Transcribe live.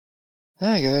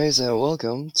Hi guys, and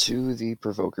welcome to the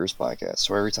Provokers podcast,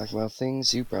 where we talk about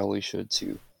things you probably should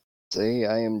too. Today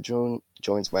I am joined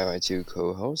by my two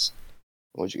co-hosts.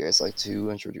 Would you guys like to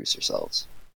introduce yourselves?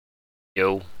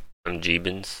 Yo, I'm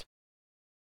Jeebins.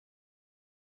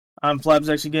 I'm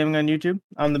Flabsexy Gaming on YouTube.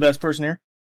 I'm the best person here.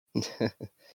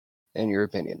 In your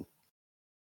opinion.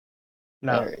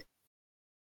 No. Alright.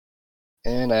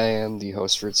 And I am the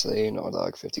host for today,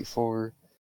 NawDog54.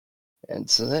 And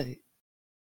today,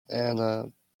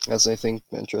 has anything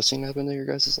interesting happened in your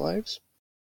guys' lives?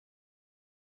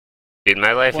 Dude,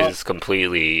 my life Well- is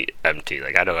completely empty.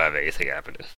 Like, I don't have anything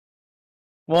happening.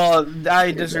 Well,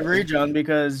 I disagree, John,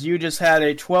 because you just had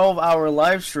a 12-hour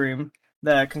live stream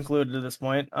that concluded at this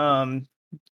point. You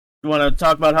want to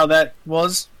talk about how that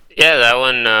was? Yeah, that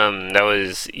one, that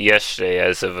was yesterday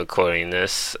as of recording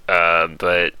this,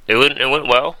 but it went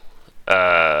well.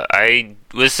 I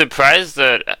was surprised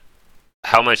at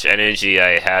how much energy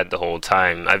I had the whole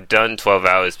time. I've done 12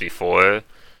 hours before,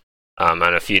 on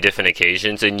a few different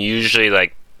occasions, and usually,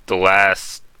 like, the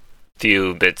last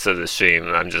few bits of the stream,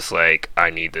 I'm just like,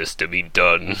 I need this to be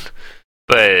done.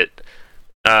 But,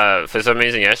 for some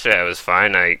reason yesterday I was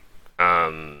fine.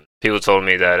 People told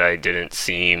me that I didn't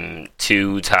seem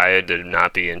too tired to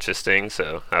not be interesting,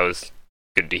 so that was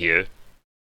good to hear.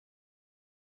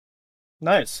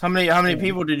 Nice. How many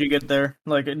people did you get there,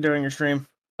 like, during your stream?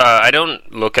 I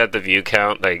don't look at the view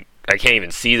count, like, I can't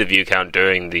even see the view count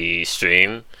during the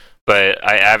stream, but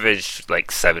I averaged,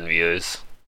 like, 7 viewers.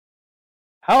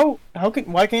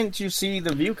 Why can't you see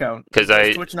the view count? Because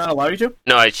Does Twitch not allow you to?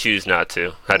 No, I choose not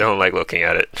to. I don't like looking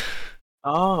at it.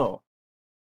 Oh.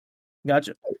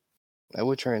 Gotcha. I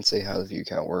would try and say how the view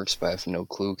count works, but I have no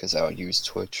clue because I don't use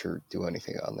Twitch or do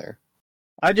anything on there.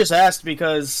 I just asked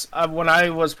because when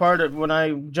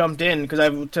I jumped in,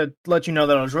 to let you know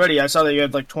that I was ready, I saw that you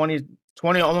had like 20,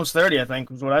 almost 30, I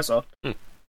think, was what I saw.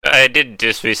 I did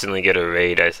just recently get a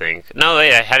raid, I think. No,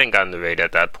 wait, I hadn't gotten the raid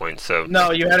at that point, so...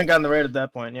 No, you hadn't gotten the raid at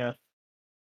that point, yeah.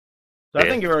 So Yeah. I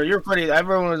think you're pretty.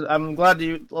 I'm glad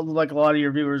you, like a lot of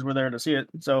your viewers, were there to see it.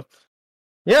 So,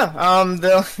 yeah.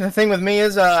 The thing with me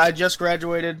is I just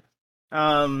graduated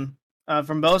from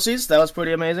BOCES. That was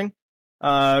pretty amazing.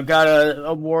 Got a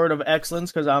award of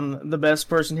excellence because I'm the best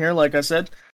person here, like I said,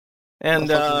 and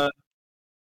yeah,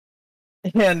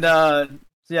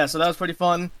 so that was pretty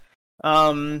fun.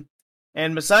 And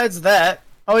besides that,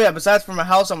 besides from my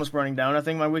house almost burning down, I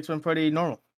think my week's been pretty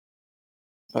normal.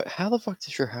 But how the fuck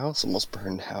did your house almost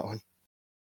burn down?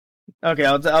 Okay,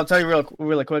 I'll tell you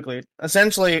really quickly.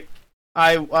 Essentially,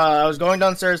 I was going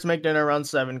downstairs to make dinner around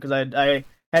 7 because I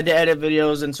had to edit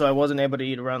videos, and so I wasn't able to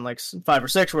eat around like 5 or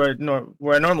 6 where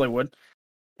I normally would.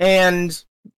 And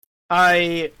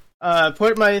I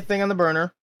put my thing on the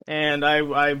burner, and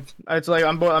it's like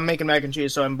I'm making mac and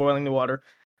cheese, so I'm boiling the water.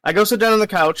 I go sit down on the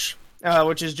couch,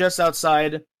 which is just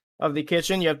outside of the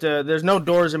kitchen. There's no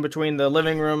doors in between the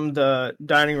living room, the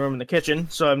dining room, and the kitchen.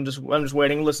 So I'm just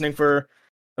waiting, either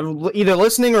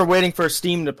listening or waiting for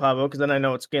steam to pop out, because then I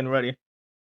know it's getting ready.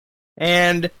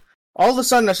 And all of a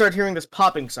sudden I start hearing this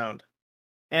popping sound.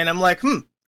 And I'm like,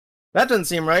 that doesn't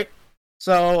seem right.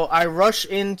 So I rush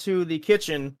into the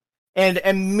kitchen, and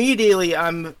immediately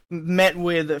I'm met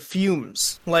with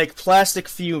fumes, like plastic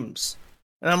fumes.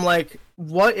 And I'm like,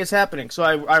 what is happening? So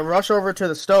I rush over to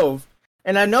the stove,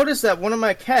 and I noticed that one of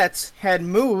my cats had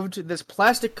moved this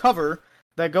plastic cover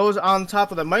that goes on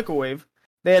top of the microwave.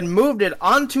 They had moved it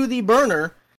onto the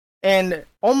burner and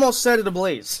almost set it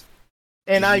ablaze.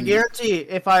 And I guarantee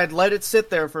if I had let it sit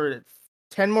there for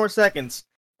 10 more seconds,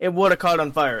 it would have caught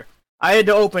on fire. I had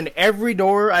to open every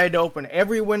door, I had to open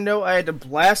every window, I had to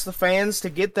blast the fans to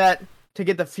get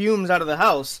the fumes out of the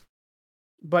house.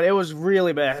 But it was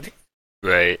really bad.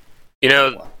 Right. You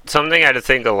know, something I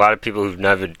think a lot of people who've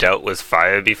never dealt with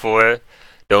fire before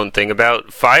don't think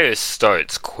about, fire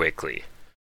starts quickly.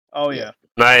 Oh, yeah.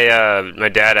 My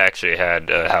dad actually had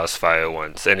a house fire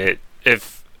once, and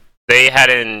if they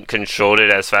hadn't controlled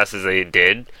it as fast as they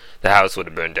did, the house would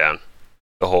have burned down.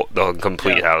 The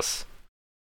complete house.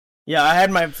 Yeah, I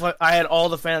had all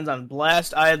the fans on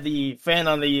blast. I had the fan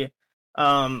on the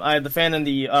in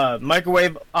the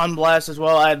microwave on blast as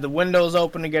well. I had the windows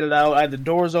open to get it out. I had the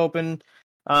doors open.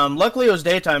 Luckily it was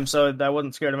daytime, so I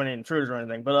wasn't scared of any intruders or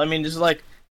anything. But I mean, just like,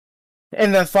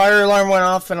 and the fire alarm went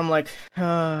off, and I'm like,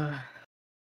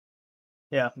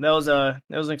 yeah, that was an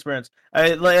experience.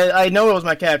 I know it was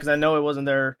my cat because I know it wasn't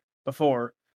there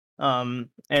before. And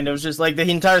it was just like the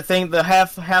entire thing, the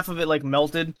half of it like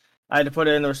melted. I had to put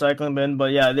it in the recycling bin,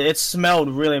 but yeah, it smelled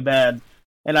really bad.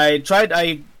 And I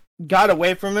got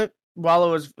away from it while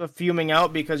it was fuming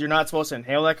out because you're not supposed to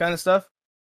inhale that kind of stuff.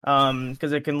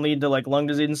 because it can lead to like lung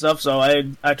disease and stuff. So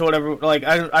I told everyone, like,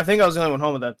 I think I was the only one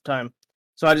home at that time.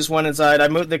 So I just went inside. I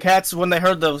moved the cats when they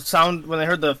heard the sound, when they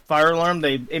heard the fire alarm,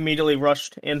 they immediately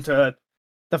rushed into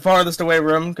the farthest away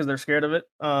room because they're scared of it.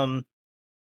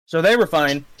 So they were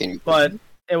fine, but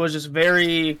it was just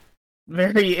very,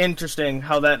 very interesting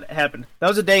how that happened. That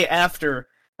was a day after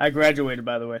I graduated,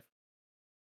 by the way.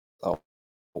 Oh,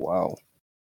 wow.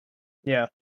 Yeah.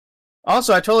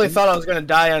 Also, I totally thought I was going to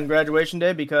die on graduation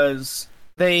day because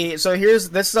this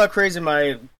is how crazy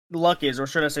my luck is, or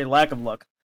should I say lack of luck.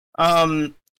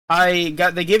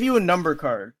 They give you a number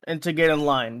card and to get in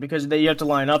line because you have to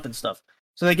line up and stuff.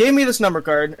 So they gave me this number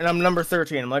card and I'm number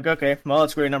 13. I'm like, okay, well,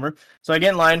 that's a great number. So I get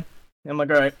in line. I'm like,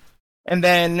 all right. And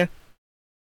then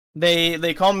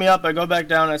they call me up. I go back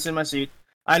down. I sit in my seat.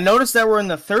 I noticed that we're in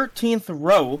the 13th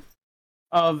row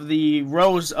of the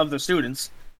rows of the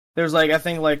students. There's I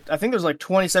think there's like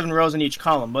 27 rows in each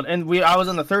column. I was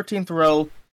in the 13th row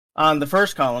on the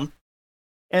first column.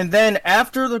 And then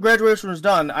after the graduation was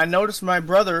done, I noticed my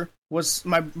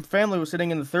family was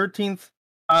sitting in the 13th,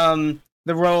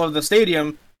 the row of the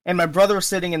stadium, and my brother was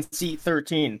sitting in seat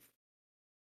 13.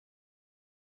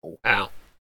 Wow.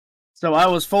 So I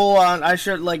was full on.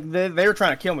 They were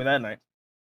trying to kill me that night.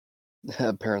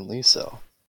 Apparently so.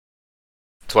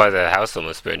 That's why the house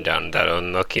almost burned down. That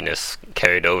unluckiness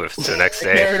carried over to the next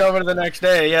day. Carried over to the next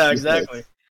day. Yeah, exactly.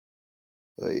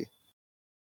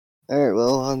 Alright,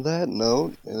 well, on that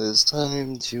note, it is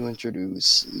time to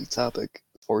introduce the topic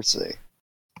for today.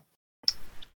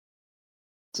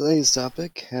 Today's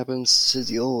topic happens to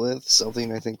deal with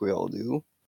something I think we all do,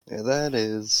 and that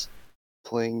is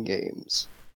playing games.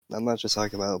 I'm not just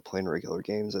talking about playing regular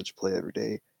games that you play every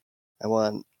day. I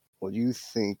want what you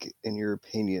think, in your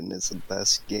opinion, is the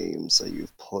best games that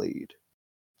you've played.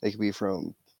 They could be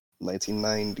from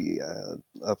 1990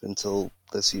 up until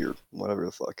this year, whatever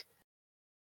the fuck.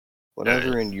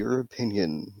 Whatever, in your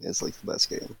opinion, is like the best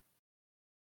game.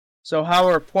 So how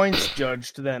are points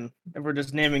judged then? If we're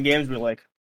just naming games we like?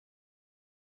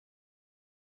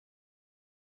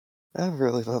 I haven't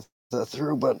really thought that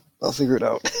through, but I'll figure it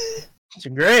out. It's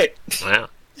great. Wow.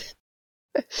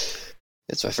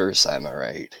 It's my first time,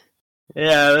 alright.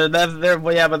 Yeah, but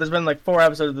there's been like 4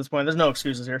 episodes at this point. There's no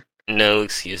excuses here. No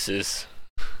excuses.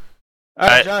 All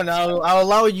right, John. I'll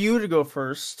allow you to go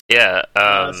first. Yeah.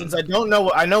 Since I don't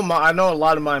know, I know a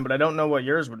lot of mine, but I don't know what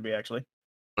yours would be actually.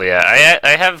 Yeah,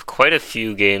 I have quite a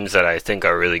few games that I think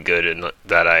are really good and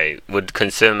that I would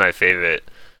consider my favorite.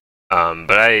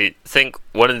 But I think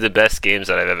one of the best games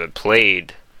that I've ever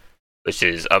played, which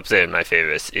is up there in my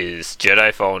favorites, is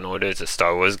Jedi Fallen Order. It's a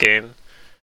Star Wars game.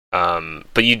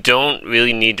 But you don't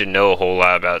really need to know a whole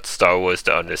lot about Star Wars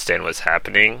to understand what's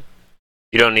happening.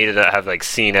 You don't need to have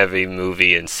seen every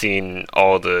movie and seen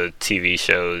all the TV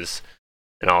shows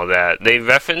and all that. They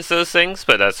reference those things,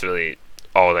 but that's really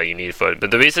all that you need for it.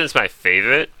 But the reason it's my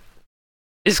favorite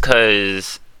is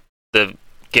because the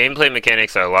gameplay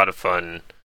mechanics are a lot of fun.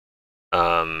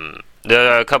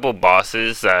 There are a couple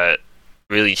bosses that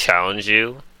really challenge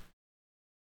you,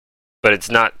 but it's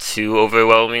not too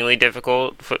overwhelmingly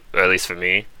difficult, or at least for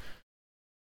me.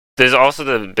 There's also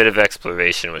the bit of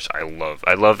exploration, which I love.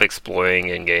 I love exploring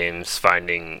in games,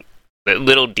 finding the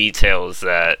little details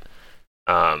that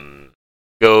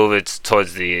go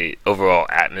towards the overall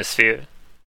atmosphere.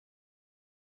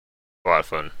 A lot of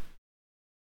fun.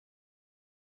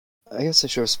 I guess I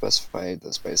should have specified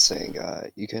this by saying,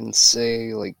 you can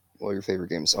say, what your favorite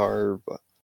games are, but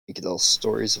you can tell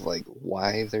stories of,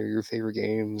 why they're your favorite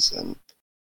games, and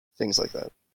things like that.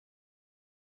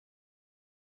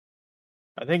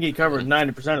 I think he covered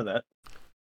 90% of that.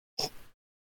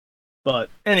 But,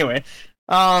 anyway.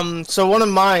 So one of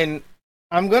mine,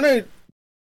 I'm gonna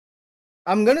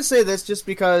say this just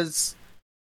because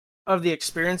of the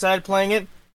experience I had playing it,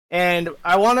 and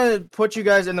I want to put you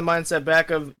guys in the mindset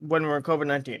back of when we were in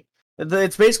COVID-19.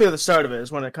 It's basically the start of it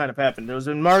is when it kind of happened. It was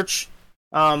in March,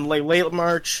 late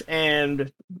March,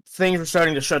 and things were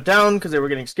starting to shut down because they were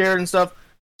getting scared and stuff.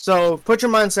 So put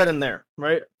your mindset in there,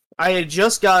 right? I had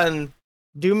just gotten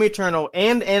Doom Eternal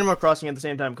and Animal Crossing at the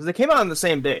same time because they came out on the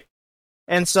same day.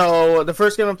 And so the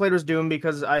first game I played was Doom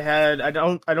because I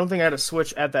don't think I had a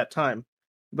Switch at that time,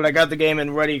 but I got the game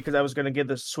and ready because I was going to get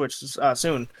the Switch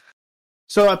soon.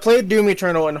 So I played Doom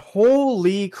Eternal, and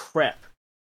holy crap.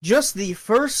 Just the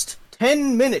first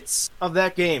 10 minutes of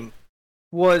that game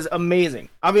was amazing.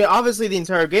 I mean, obviously the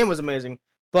entire game was amazing,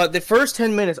 but the first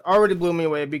 10 minutes already blew me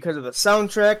away because of the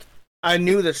soundtrack. I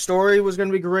knew the story was going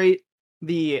to be great.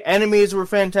 The enemies were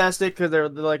fantastic, because they're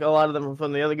a lot of them were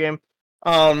from the other game.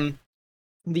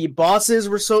 The bosses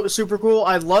were so super cool.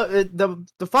 I love it.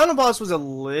 The final boss was a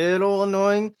little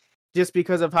annoying just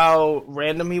because of how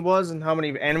random he was and how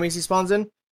many enemies he spawns in.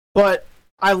 But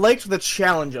I liked the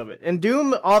challenge of it. And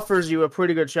Doom offers you a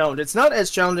pretty good challenge. It's not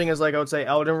as challenging as like I would say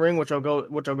Elden Ring, which I'll go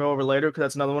over later because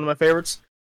that's another one of my favorites.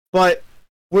 But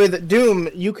with Doom,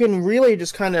 you can really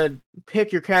just kind of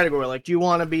pick your category. Like, do you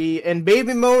want to be in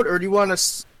baby mode, or do you want to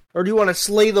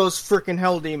slay those freaking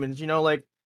hell demons? You know, like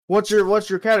what's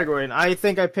your category? And I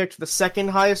think I picked the second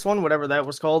highest one, whatever that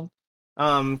was called.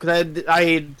 Because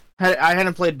I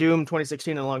hadn't played Doom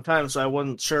 2016 in a long time, so I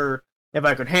wasn't sure if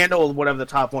I could handle whatever the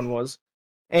top one was.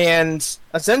 And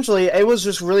essentially, it was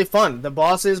just really fun. The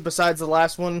bosses, besides the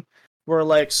last one, were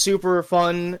like super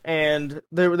fun, and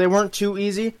they weren't too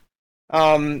easy.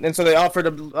 And so they offered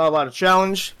a lot of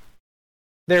challenge.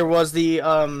 There was the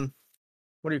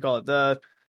what do you call it?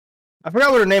 I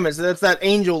forgot what her name is. That's that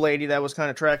angel lady that was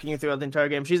kind of tracking you throughout the entire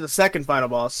game. She's the second final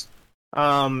boss.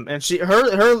 And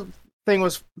her thing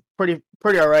was pretty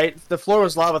alright. The Floor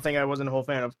Was Lava thing I wasn't a whole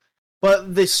fan of.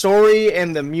 But the story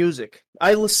and the music,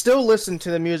 I still listen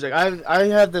to the music. I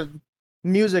had the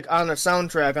music on a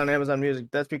soundtrack on Amazon Music.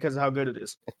 That's because of how good it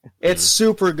is. It's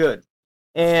super good.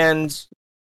 And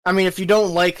I mean, if you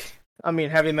don't like,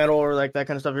 heavy metal or like that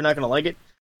kind of stuff, you're not gonna like it.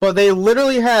 But they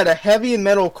literally had a heavy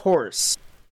metal chorus.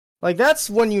 Like, that's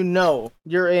when you know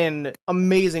you're in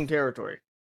amazing territory.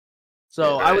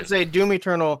 So I would say Doom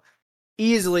Eternal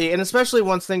easily, and especially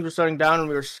once things were starting down and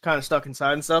we were kind of stuck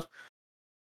inside and stuff,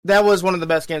 that was one of the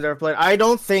best games I ever played. I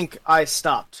don't think I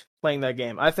stopped playing that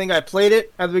game. I think I played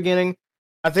it at the beginning.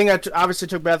 I think I obviously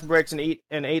took bathroom breaks and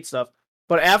ate stuff.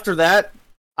 But after that,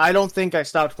 I don't think I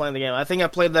stopped playing the game. I think I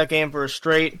played that game for a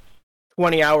straight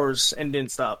 20 hours and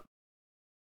didn't stop.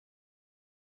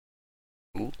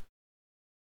 Ooh.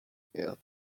 Yeah.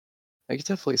 I could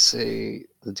definitely say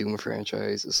the Doom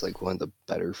franchise is like one of the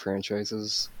better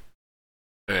franchises.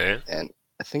 Alright. And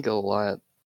I think a lot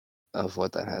of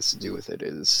what that has to do with it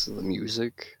is the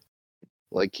music.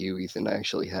 Like you, Ethan, I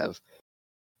actually have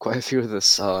quite a few of the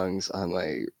songs on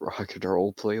my rock and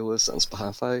roll playlist on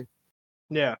Spotify.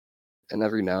 Yeah. And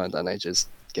every now and then I just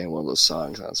get one of those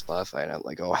songs on Spotify and I'm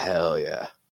like, oh, hell yeah.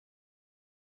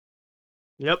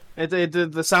 Yep. The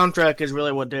soundtrack is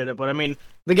really what did it. But I mean,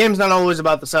 the game's not always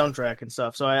about the soundtrack and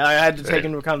stuff. So I had to take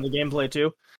into account the gameplay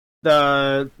too.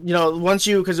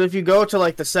 Because if you go to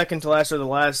like the second to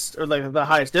last or like the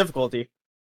highest difficulty,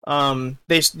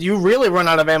 you really run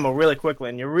out of ammo really quickly,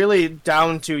 and you're really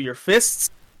down to your fists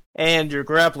and your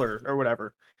grappler or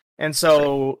whatever. And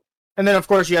so, and then of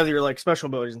course you have your like special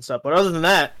abilities and stuff. But other than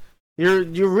that,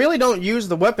 you really don't use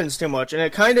the weapons too much, and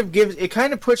it kind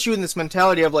of puts you in this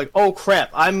mentality of like, oh crap,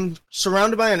 I'm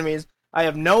surrounded by enemies. I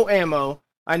have no ammo.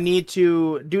 I need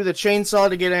to do the chainsaw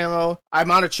to get ammo. I'm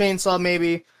out of chainsaw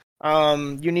maybe.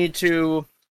 You need to,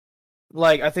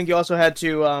 like, I think you also had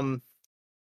to,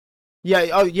 you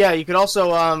could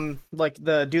also,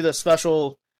 do the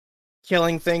special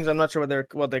killing things. I'm not sure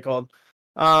what they called.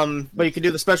 But you could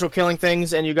do the special killing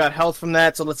things, and you got health from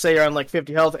that. So let's say you're on like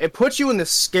 50 health. It puts you in this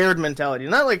scared mentality.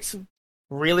 Not like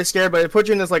really scared, but it puts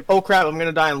you in this like, oh crap, I'm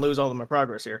gonna die and lose all of my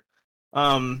progress here.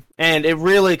 And it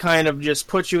really kind of just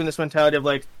puts you in this mentality of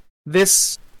like,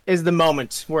 this is the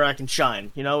moment where I can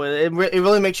shine. You know, it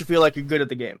really makes you feel like you're good at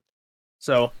the game.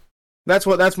 So that's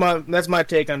my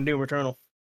take on Doom Eternal.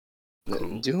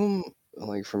 Doom,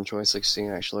 like from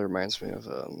 2016, actually reminds me of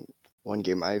one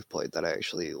game I've played that I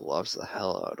actually loved the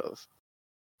hell out of.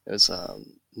 It was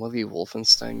one of the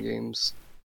Wolfenstein games,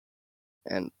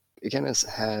 and it kind of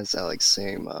has that like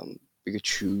same you could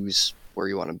choose where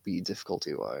you want to be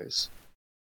difficulty wise.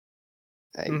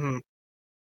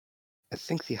 I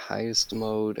think the highest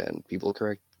mode, and people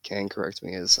can correct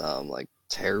me, is like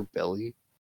Tear Billy,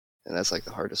 and that's like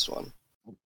the hardest one.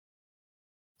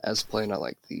 I was playing on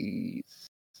like the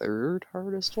third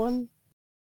hardest one.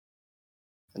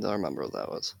 I don't remember what that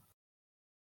was.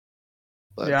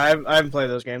 But, yeah, I haven't played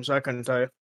those games, so I couldn't tell you.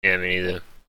 Yeah, me neither.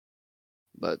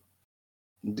 But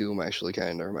Doom actually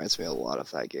kind of reminds me a lot of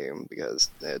that game, because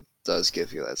it does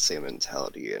give you that same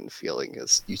mentality and feeling,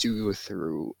 as you do go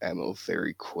through ammo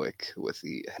very quick with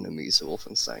the enemies of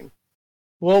Wolfenstein.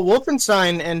 Well,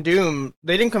 Wolfenstein and Doom,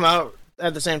 they didn't come out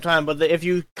at the same time, but if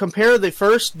you compare the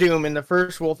first Doom and the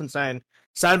first Wolfenstein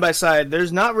side by side,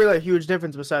 there's not really a huge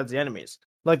difference besides the enemies.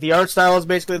 Like, the art style is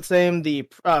basically the same, the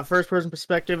first-person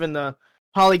perspective and the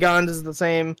polygons is the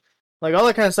same. Like, all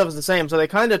that kind of stuff is the same. So they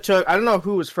kind of took, I don't know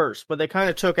who was first, but they kind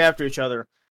of took after each other.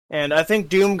 And I think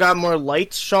Doom got more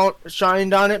light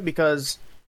shined on it because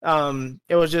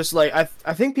it was just like,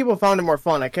 I think people found it more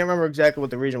fun. I can't remember exactly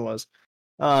what the reason was.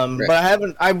 Right. But I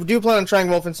haven't. I do plan on trying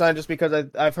Wolfenstein just because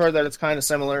I've heard that it's kind of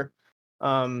similar.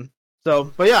 But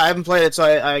yeah, I haven't played it, so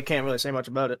I can't really say much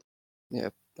about it. Yeah,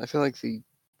 I feel like the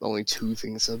only two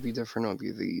things that'd be different would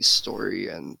be the story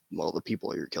and, well, the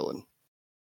people you're killing.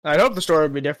 I hope the story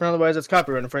would be different, otherwise it's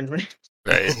copyright infringement.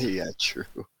 Right. Yeah, true.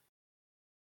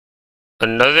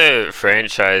 Another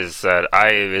franchise that I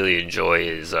really enjoy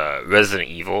is Resident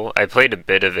Evil. I played a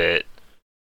bit of it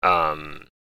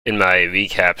in my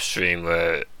recap stream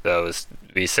where that was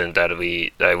recent that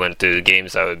I went through the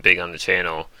games that were big on the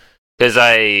channel. Because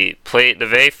I played the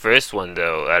very first one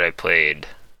though that I played.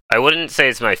 I wouldn't say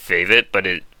it's my favorite, but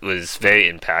it was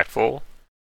very impactful.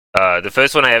 The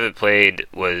first one I ever played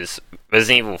was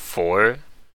Resident Evil 4.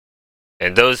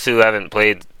 And those who haven't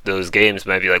played those games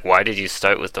might be like, why did you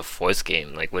start with the fourth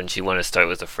game? Like, wouldn't you want to start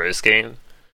with the first game?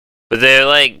 But they're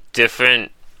like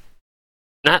different,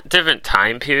 not different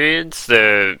time periods.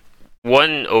 They're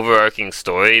one overarching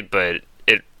story, but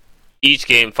each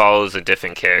game follows a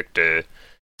different character.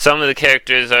 Some of the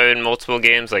characters are in multiple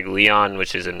games, like Leon,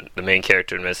 which is the main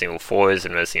character in Resident Evil 4, is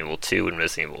in Resident Evil 2 and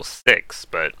Resident Evil 6.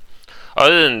 But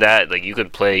other than that, like you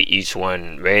could play each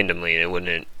one randomly, and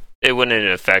it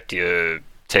wouldn't affect your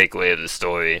takeaway of the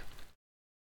story.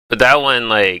 But that one,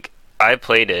 like I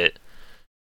played it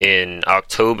in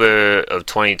October of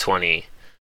 2020,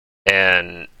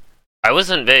 and I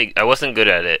wasn't good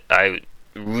at it. I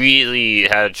really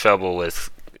had trouble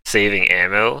with saving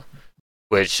ammo,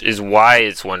 which is why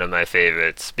it's one of my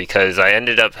favorites, because I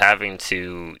ended up having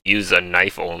to use a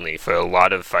knife only for a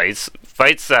lot of fights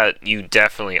that you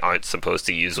definitely aren't supposed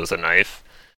to use with a knife.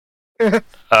 Yep.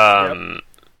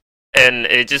 And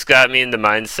it just got me in the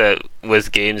mindset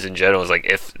with games in general. It's like,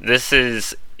 if this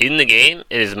is in the game,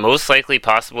 it is most likely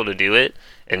possible to do it,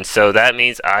 and so that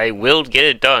means I will get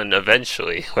it done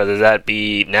eventually, whether that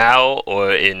be now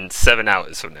or in 7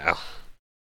 hours from now.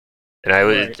 And I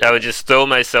would just throw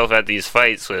myself at these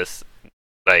fights with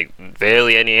like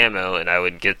barely any ammo, and I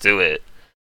would get through it.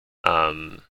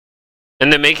 And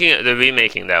they're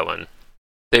remaking that one.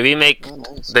 They remade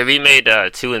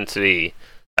 2 and 3.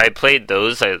 I played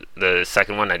those. The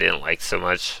second one I didn't like so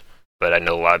much, but I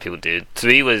know a lot of people did.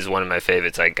 3 was one of my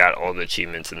favorites. I got all the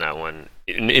achievements in that one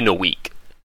in a week.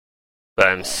 But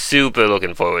I'm super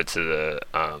looking forward to the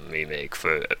remake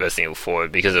for Resident Evil 4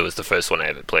 because it was the first one I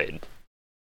ever played.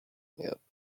 Yep.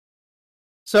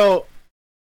 So,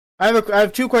 I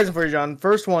have 2 questions for you, John.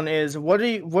 First one is, what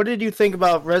did you think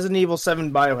about Resident Evil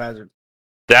 7 Biohazard?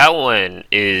 That one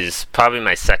is probably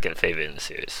my second favorite in the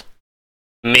series.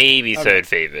 Maybe third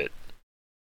favorite.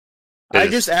 I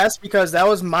just asked because that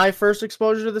was my first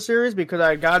exposure to the series, because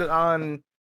I got it on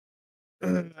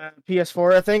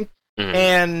PS4, I think,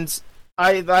 and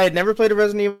I had never played a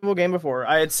Resident Evil game before.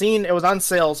 I had seen it was on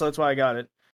sale, so that's why I got it.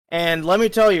 And let me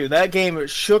tell you, that game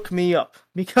shook me up,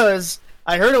 because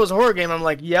I heard it was a horror game. I'm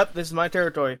like, yep, this is my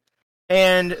territory.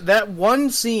 And that one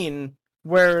scene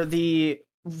where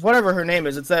whatever her name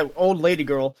is, it's that old lady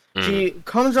girl, she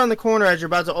comes around the corner as you're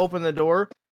about to open the door,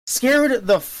 scared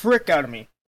the frick out of me.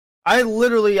 I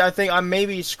think I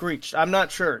maybe screeched. I'm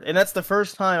not sure. And that's the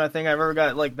first time I think I've ever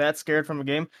got like that scared from a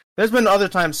game. There's been other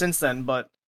times since then, but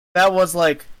that was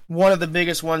like one of the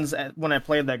biggest ones when I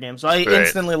played that game. So I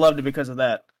instantly loved it because of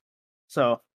that.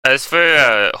 So as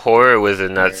for horror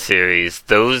within that series,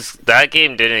 that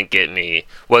game didn't get me.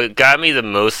 What got me the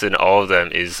most in all of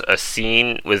them is a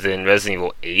scene within Resident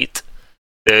Evil 8.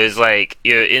 There's like,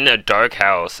 you're in a dark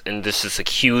house and there's just a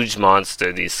huge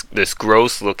monster, this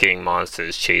gross looking monster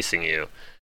is chasing you.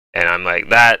 And I'm like,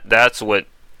 that's what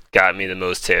got me the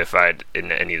most terrified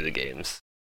in any of the games.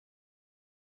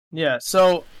 Yeah,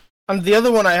 so the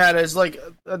other one I had is like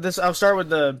this. I'll start with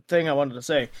the thing I wanted to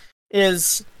say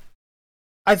is,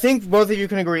 I think both of you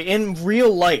can agree, in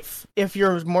real life, if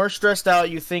you're more stressed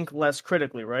out, you think less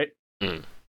critically, right?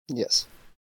 Yes.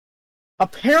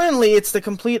 Apparently, it's the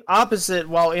complete opposite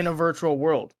while in a virtual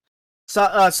world.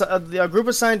 A group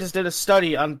of scientists did a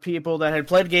study on people that had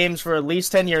played games for at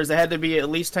least 10 years. They had to be at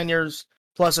least 10 years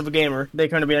plus of a gamer. They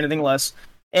couldn't be anything less.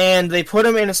 And they put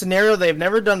them in a scenario they've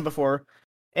never done before.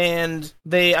 And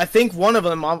I think one of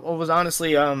them was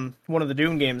honestly one of the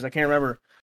Doom games. I can't remember.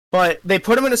 But they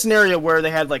put them in a scenario where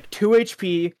they had like 2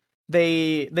 HP.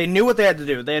 They knew what they had to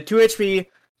do. They had 2 HP.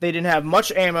 They didn't have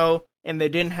much ammo. And they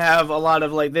didn't have a lot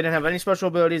of, like, they didn't have any special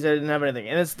abilities, they didn't have anything.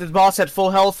 And the boss had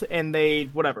full health, and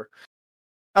whatever.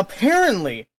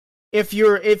 Apparently, if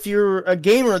you're a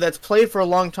gamer that's played for a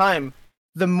long time,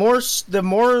 the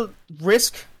more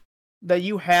risk that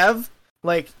you have,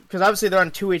 like, because obviously they're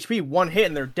on 2 HP, 1 hit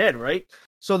and they're dead, right?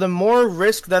 So the more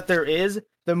risk that there is,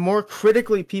 the more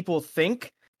critically people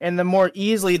think, and the more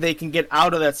easily they can get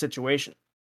out of that situation.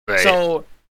 Right. So,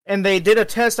 and they did a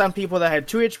test on people that had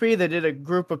 2 HP, they did a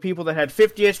group of people that had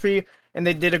 50 HP, and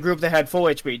they did a group that had full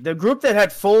HP. The group that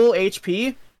had full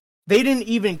HP, they didn't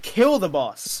even kill the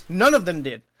boss. None of them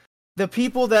did. The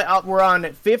people that were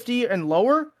on 50 and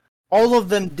lower, all of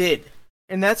them did.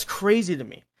 And that's crazy to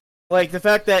me. Like, the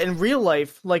fact that in real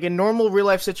life, like in normal real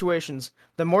life situations,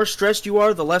 the more stressed you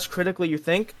are, the less critically you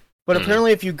think. But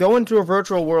apparently if you go into a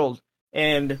virtual world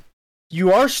and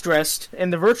you are stressed in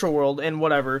the virtual world and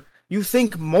whatever, you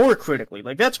think more critically.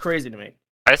 Like, that's crazy to me.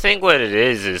 I think what it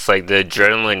is like the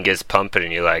adrenaline gets pumping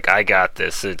and you're like, I got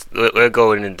this. We're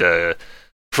going into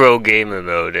pro gamer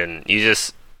mode, and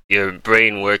your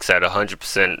brain works at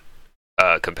 100%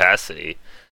 capacity.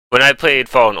 When I played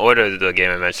Fallen Order, the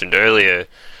game I mentioned earlier,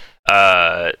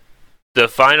 the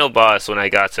final boss, when I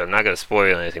got to, I'm not going to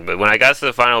spoil anything, but when I got to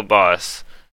the final boss,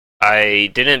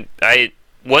 I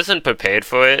wasn't prepared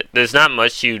for it. There's not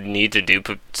much you need to do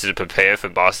to prepare for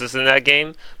bosses in that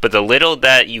game, but the little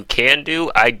that you can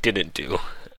do, I didn't do.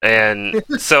 And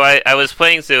so I was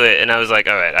playing through it, and I was like,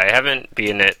 alright, I haven't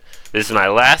beaten it. This is my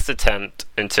last attempt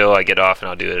until I get off, and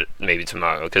I'll do it maybe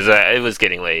tomorrow, because it was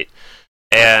getting late.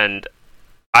 And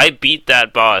I beat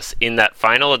that boss in that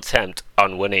final attempt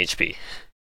on 1 HP.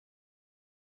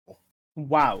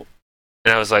 Wow.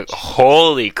 And I was like,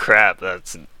 holy crap,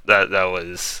 that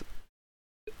was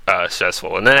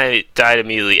stressful. And then I died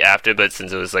immediately after, but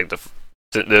since it was like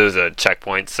there was a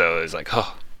checkpoint, so it was like,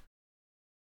 oh.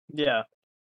 Yeah.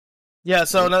 Yeah,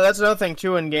 so no, that's another thing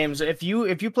too in games. If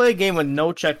you play a game with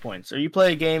no checkpoints, or you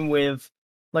play a game with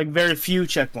like very few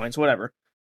checkpoints, whatever.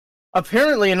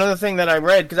 Apparently, another thing that I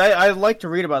read, because I like to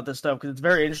read about this stuff because it's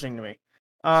very interesting to me.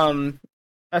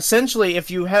 Essentially,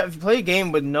 if you play a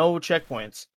game with no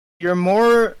checkpoints, you're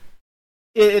more.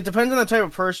 It depends on the type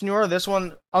of person you are. This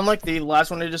one, unlike the last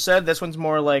one I just said, this one's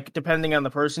more like depending on the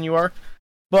person you are.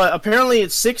 But apparently,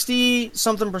 it's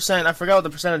 60-something%. I forgot what the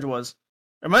percentage was.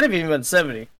 It might have even been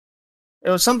 70. It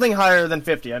was something higher than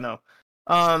 50. I know.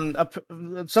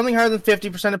 Something higher than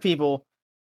 50% of people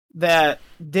that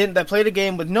played a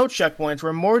game with no checkpoints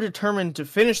were more determined to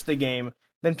finish the game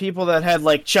than people that had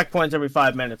like checkpoints every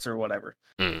 5 minutes or whatever.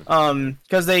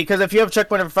 Because if you have a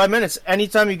checkpoint every 5 minutes,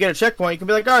 anytime you get a checkpoint, you can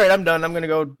be like, all right, I'm done. I'm gonna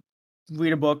go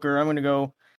read a book, or I'm gonna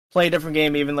go play a different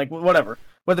game, even like whatever.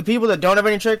 But the people that don't have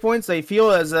any checkpoints, they feel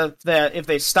as if that if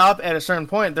they stop at a certain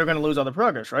point, they're gonna lose all their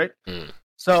progress, right?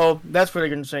 So that's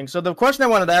pretty interesting. So the question I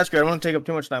wanted to ask you, I don't want to take up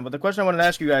too much time, but the question I wanted to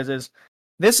ask you guys is,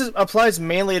 applies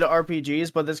mainly to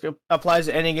RPGs, but this applies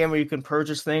to any game where you can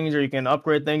purchase things or you can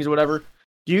upgrade things or whatever.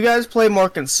 Do you guys play more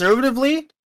conservatively,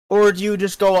 or do you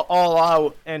just go all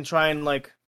out and try and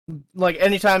like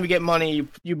anytime you get money,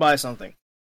 you buy something?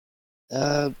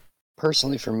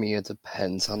 Personally, for me, it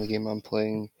depends on the game I'm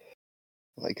playing.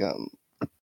 Like,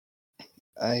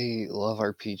 I love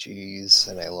RPGs,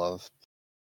 and I love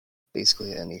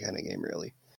basically any kind of game,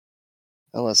 really.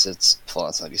 Unless it's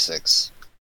Fallout 96.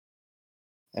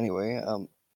 Anyway,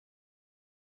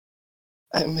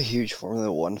 I'm a huge Formula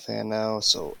 1 fan now,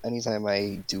 so anytime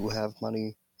I do have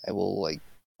money, I will, like,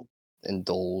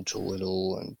 indulge a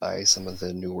little and buy some of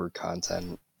the newer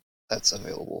content that's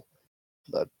available.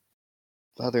 But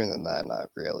other than that, not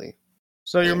really.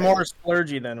 So you're more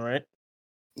splurgy then, right?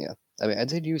 Yeah. I mean, I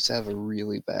did used to have a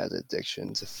really bad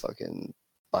addiction to fucking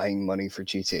buying money for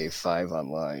GTA 5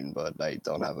 online, but I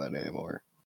don't have that anymore.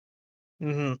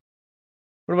 Mm-hmm.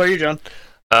 What about you, John?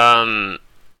 I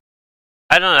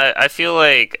don't know. I feel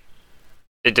like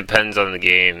it depends on the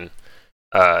game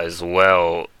as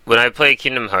well. When I play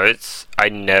Kingdom Hearts, I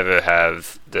never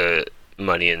have the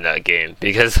money in that game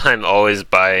because I'm always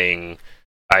buying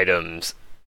items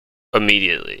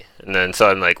immediately. And then so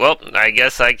I'm like, well, I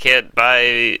guess I can't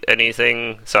buy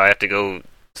anything, so I have to go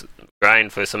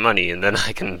grind for some money, and then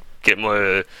I can get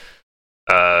more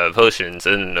potions,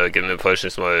 and get more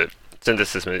potions, more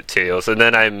synthesis materials, and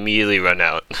then I immediately run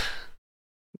out.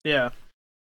 Yeah.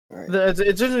 Right. It's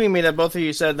interesting to me that both of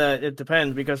you said that it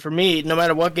depends, because for me, no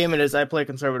matter what game it is, I play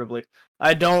conservatively.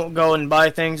 I don't go and buy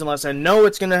things unless I know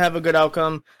it's going to have a good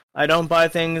outcome. I don't buy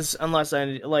things unless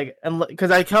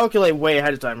because I calculate way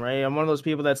ahead of time, right? I'm one of those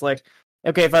people that's like,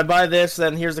 okay, if I buy this,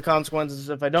 then here's the consequences.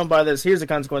 If I don't buy this, here's the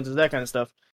consequences, that kind of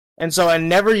stuff. And so I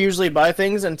never usually buy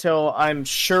things until I'm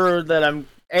sure that I'm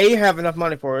A, have enough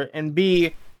money for it, and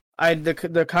B,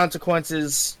 the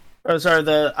consequences, or sorry,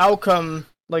 the outcome,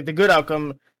 like the good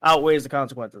outcome, outweighs the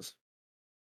consequences.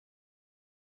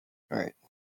 Right.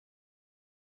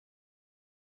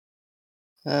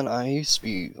 And I used to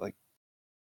be, like,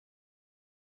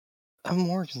 I'm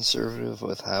more conservative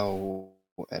with how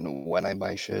and when I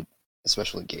buy shit,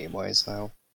 especially game-wise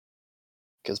now.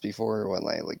 Because before, when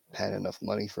I like had enough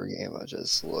money for a game, I'd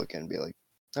just look and be like,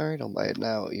 all right, I'll buy it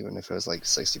now, even if it was like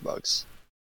 $60.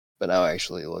 But now I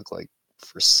actually look like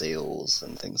for sales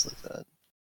and things like that.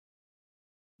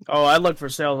 Oh, I look for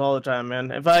sales all the time,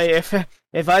 man. If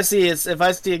I see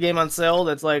a game on sale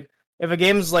that's like, if a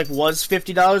game's like was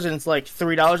 $50 and it's like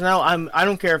 $3 now, I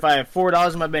don't care if I have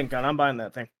 $4 in my bank account, I'm buying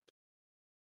that thing.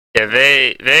 Yeah,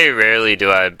 very rarely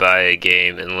do I buy a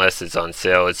game unless it's on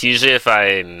sale. It's usually if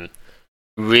I'm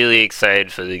really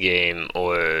excited for the game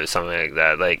or something like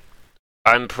that. Like,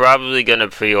 I'm probably gonna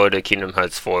pre-order Kingdom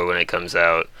Hearts 4 when it comes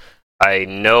out. I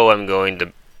know I'm going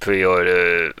to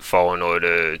pre-order Fallen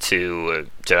Order 2 or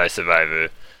Jedi Survivor,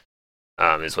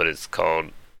 is what it's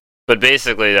called. But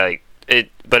basically, like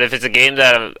but if it's a game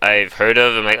that I've heard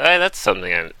of, I'm like, oh, that's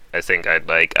something I think I'd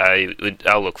like.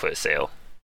 I'll look for a sale.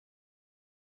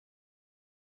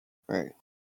 Right.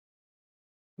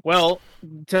 Well,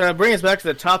 to bring us back to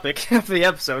the topic of the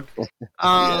episode,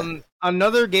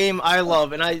 another game I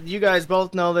love, and you guys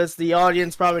both know this. The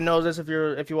audience probably knows this if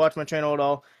you watch my channel at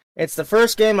all. It's the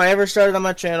first game I ever started on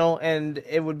my channel, and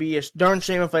it would be a darn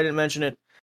shame if I didn't mention it.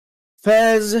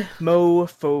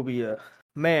 Phasmophobia.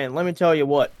 Man, let me tell you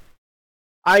what.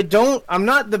 I'm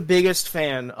not the biggest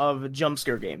fan of jump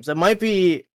scare games. It might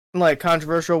be like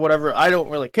controversial, whatever. I don't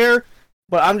really care.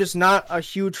 But I'm just not a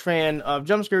huge fan of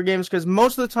jump scare games because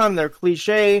most of the time they're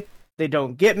cliche. They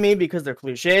don't get me because they're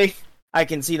cliche. I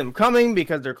can see them coming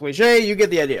because they're cliche. You get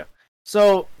the idea.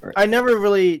 So Right. I never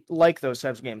really like those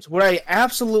types of games. What I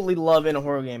absolutely love in a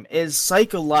horror game is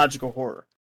psychological horror,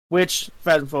 which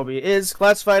Phasmophobia is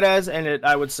classified as, and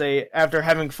I would say after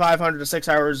having 500 to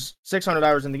 600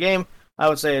 hours in the game, I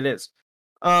would say it is.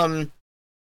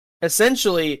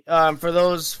 Essentially, for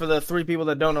the three people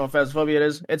that don't know what Phasmophobia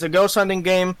is, it's a ghost hunting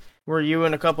game where you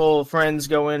and a couple of friends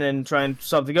go in and try and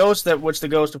solve the ghost, which the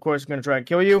ghost, of course, is going to try and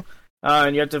kill you,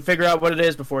 and you have to figure out what it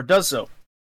is before it does so.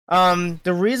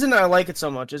 The reason I like it so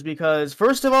much is because,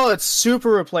 first of all, it's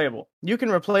super replayable. You can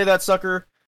replay that sucker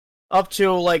up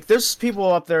to, like, there's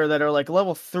people up there that are, like,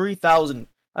 level 3,000.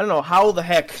 I don't know how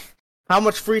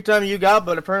much free time you got,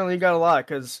 but apparently you got a lot,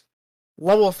 because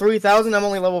level 3,000, I'm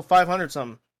only level 500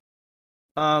 something.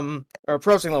 Or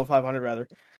approaching level 500 rather.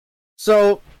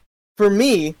 So, for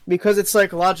me, because it's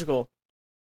psychological,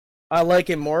 I like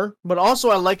it more, but also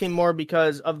I like it more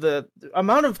because of the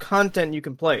amount of content you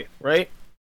can play, right?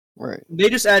 Right. They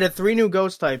just added 3 new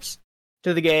ghost types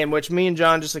to the game, which me and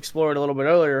John just explored a little bit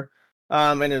earlier,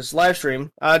 in his live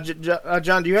stream.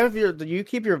 John, do you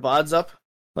keep your VODs up?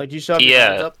 Like, you still have your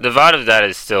VODs Yeah, up? the VOD of that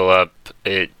is still up.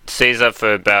 It stays up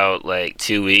for about like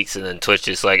 2 weeks, and then Twitch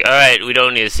is like, all right, we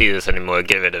don't need to see this anymore.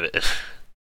 Get rid of it.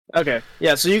 Okay,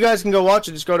 yeah, so you guys can go watch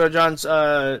it. Just go to John's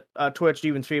Twitch,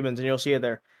 Steven Streamins, and you'll see it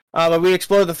there. But we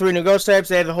explored the 3 new ghost types.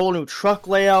 They have the whole new truck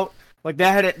layout. Like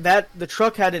the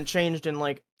truck hadn't changed in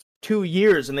like 2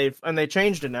 years, and they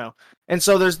changed it now. And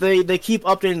so they keep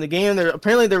updating the game.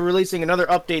 Apparently they're releasing another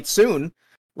update soon.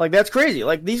 Like, that's crazy.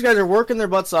 Like, these guys are working their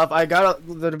butts off.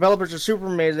 The developers are super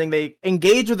amazing. They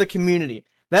engage with the community.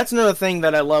 That's another thing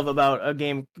that I love about a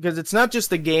game, because it's not just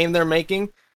the game they're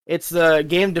making, it's the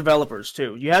game developers,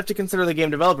 too. You have to consider the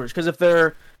game developers, because if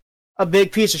they're a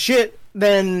big piece of shit,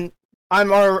 then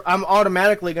I'm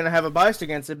automatically going to have a bias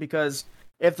against it, because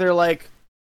if they're, like,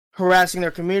 harassing their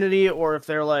community, or if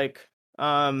they're, like,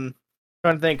 trying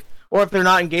to think, or if they're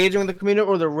not engaging with the community,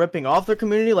 or they're ripping off their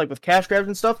community, like with cash grabs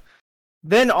and stuff,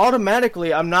 then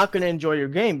automatically I'm not going to enjoy your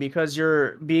game because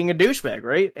you're being a douchebag,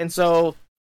 right? And so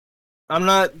I'm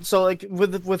not. So like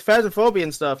with Phasmophobia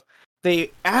and stuff,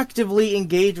 they actively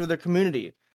engage with their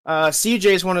community. CJ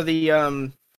is one of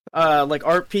the like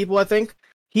art people, I think.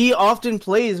 He often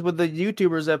plays with the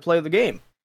YouTubers that play the game,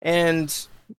 and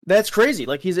that's crazy.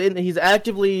 Like he's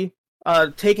actively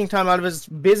taking time out of his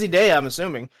busy day, I'm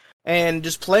assuming, and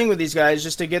just playing with these guys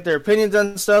just to get their opinions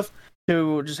on stuff,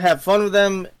 to just have fun with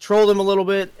them, troll them a little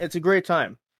bit. It's a great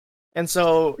time. And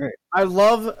so Right. I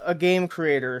love a game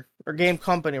creator, or game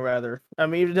company rather. I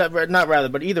mean, not rather,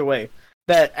 but either way,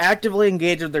 that actively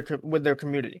engage with their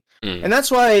community. Mm. And that's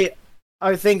why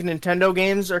I think Nintendo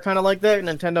games are kind of like that.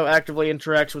 Nintendo actively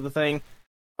interacts with the thing.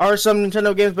 Are some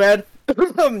Nintendo games bad?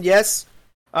 Yes.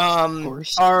 Of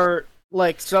course. Are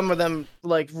like some of them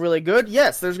like really good?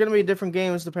 Yes. There's going to be different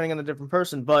games depending on the different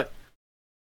person, but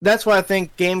that's why I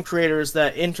think game creators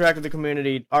that interact with the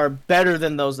community are better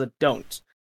than those that don't.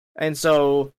 And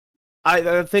so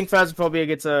I think Phasmophobia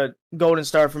gets a golden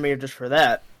star for me just for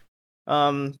that.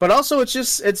 But also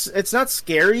it's not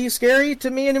scary to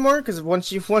me anymore, because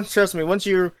once you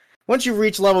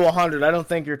reach level 100, I don't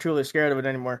think you're truly scared of it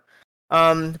anymore.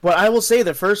 But I will say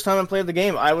the first time I played the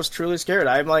game, I was truly scared.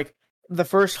 I'm like, the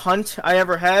first hunt I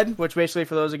ever had, which basically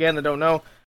for those again that don't know,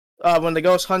 when the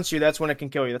ghost hunts you, that's when it can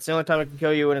kill you. That's the only time it can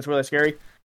kill you, and it's really scary.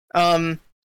 When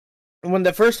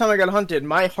the first time I got hunted,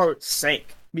 my heart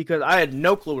sank because I had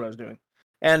no clue what I was doing,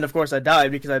 and of course I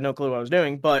died because I had no clue what I was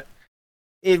doing. But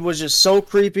it was just so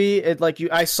creepy.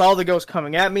 I saw the ghost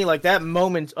coming at me. Like that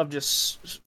moment of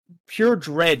just pure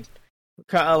dread,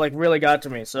 really got to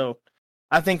me. So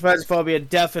I think Phasmophobia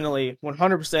definitely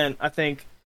 100%. I think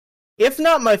if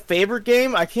not my favorite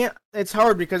game, I can't. It's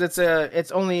hard because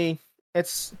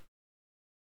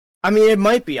I mean, it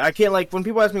might be. I can't when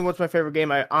people ask me what's my favorite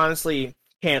game, I honestly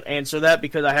can't answer that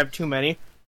because I have too many.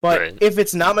 But if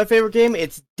it's not my favorite game,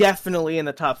 it's definitely in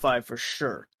the top 5 for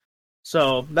sure.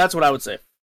 So that's what I would say.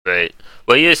 Right.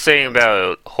 What you're saying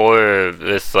about horror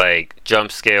with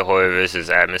jump scare horror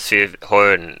versus atmosphere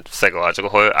horror and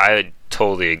psychological horror, I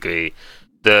totally agree.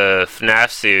 The FNAF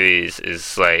series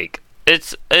is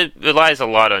it relies a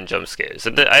lot on jump scares.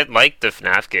 I like the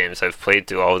FNAF games. I've played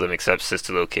through all of them except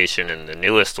Sister Location and the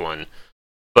newest one.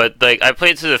 But I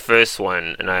played through the first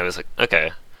one and I was like,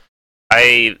 okay.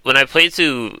 When I played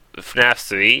through FNAF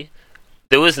 3,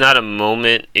 there was not a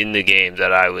moment in the game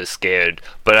that I was scared,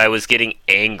 but I was getting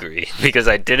angry because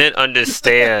I didn't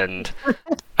understand.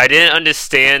 I didn't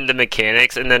understand the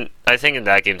mechanics, and then I think in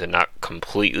that game they're not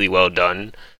completely well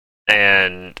done,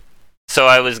 and so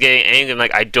I was getting angry. I'm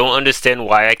like, I don't understand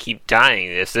why I keep dying.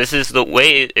 If this is the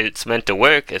way it's meant to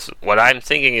work, if what I'm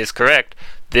thinking is correct,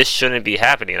 this shouldn't be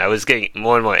happening. I was getting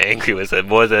more and more angry with it,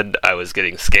 more than I was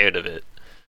getting scared of it.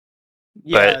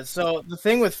 Yeah, so the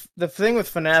thing with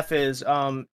FNAF is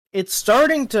it's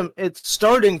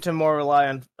starting to more rely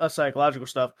on psychological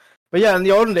stuff. But yeah, in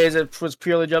the olden days it was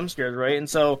purely jump scares, right? And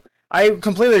so I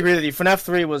completely agree with you. FNAF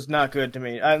 3 was not good to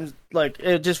me. I'm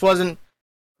it just wasn't.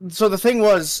 So the thing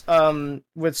was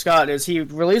with Scott is he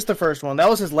released the first one. That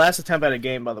was his last attempt at a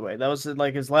game, by the way. That was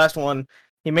his last one.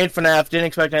 He made FNAF, didn't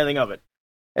expect anything of it.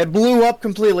 It blew up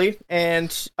completely,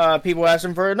 and people asked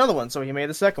him for another one, so he made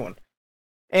the second one.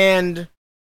 And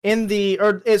so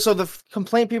the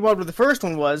complaint people had with the first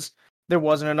one was there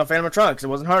wasn't enough animatronics. It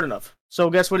wasn't hard enough. So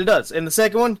guess what he does? In the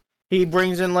second one, he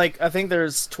brings in I think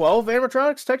there's 12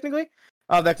 animatronics technically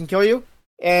that can kill you,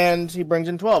 and he brings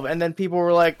in 12. And then people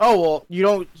were like, "Oh well, you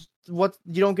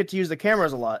don't get to use the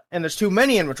cameras a lot, and there's too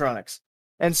many animatronics."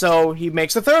 And so he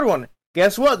makes the third one.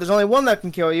 Guess what? There's only one that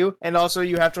can kill you, and also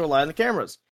you have to rely on the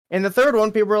cameras. In the third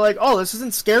one, people were like, "Oh, this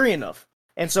isn't scary enough."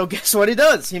 And so guess what he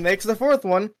does? He makes the fourth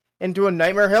one into a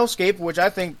nightmare hellscape, which I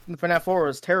think FNAF 4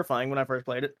 was terrifying when I first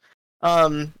played it.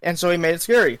 And so he made it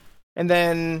scary. And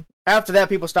then after that,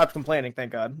 people stopped complaining,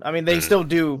 thank God. I mean, they still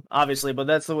do, obviously, but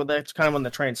that's kind of when the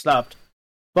train stopped.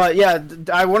 But yeah,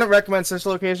 I wouldn't recommend Sister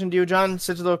Location to you, John.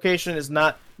 Sister Location is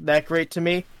not that great to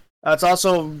me. It's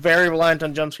also very reliant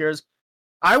on jump scares.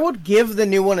 I would give the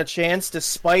new one a chance,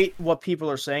 despite what people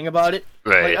are saying about it.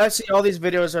 Right. I see all these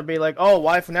videos that be like, "Oh,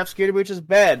 why FNAF Security Breach is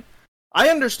bad." I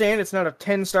understand it's not a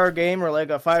 10-star game or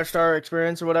a 5-star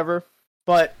experience or whatever,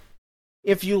 but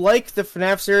if you like the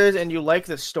FNAF series and you like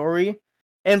the story,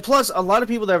 and plus a lot of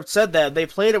people that have said that they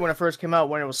played it when it first came out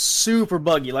when it was super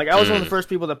buggy. I was one of the first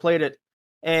people that played it,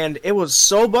 and it was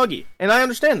so buggy, and I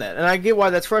understand that, and I get why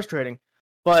that's frustrating,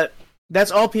 but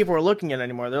that's all people are looking at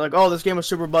anymore. They're like, "Oh, this game is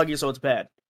super buggy, so it's bad."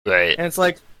 Right. And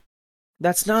it's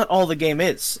that's not all the game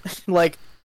is.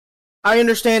 I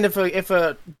understand if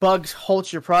a bug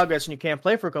halts your progress and you can't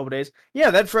play for a couple days. Yeah,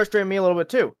 that frustrated me a little bit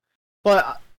too.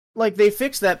 But they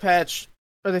fixed that patch,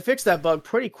 or they fixed that bug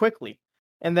pretty quickly.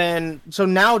 And then, so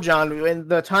now, John, in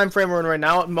the time frame we're in right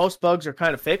now, most bugs are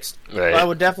kind of fixed. Right. I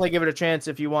would definitely give it a chance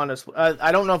if you want to.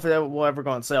 I don't know if it will ever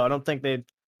go on sale. I don't think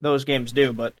those games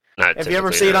do, but if you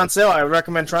ever see it on sale, I would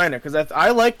recommend trying it, because I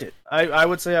liked it. I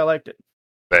would say I liked it.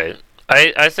 Right.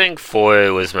 I think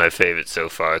 4 was my favorite so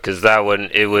far, because that one,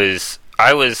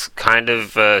 I was kind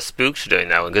of spooked during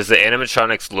that one, because the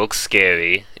animatronics look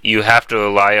scary. You have to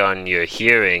rely on your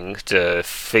hearing to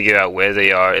figure out where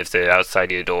they are, if they're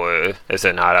outside your door, if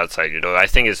they're not outside your door. I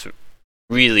think it's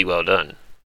really well done.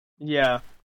 Yeah.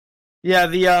 Yeah,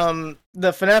 the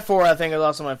FNAF 4 I think is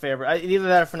also my favorite. Either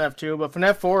that or FNAF 2, but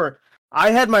FNAF 4,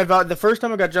 I had the first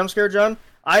time I got jump scared, John,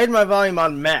 I had my volume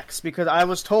on max, because I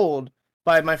was told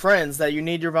by my friends that you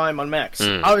need your volume on max.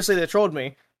 Obviously, they trolled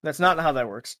me. That's not how that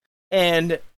works.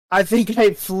 And I think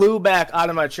I flew back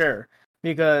out of my chair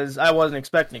because I wasn't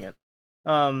expecting it.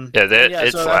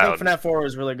 It's so loud. I think FNAF 4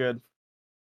 was really good.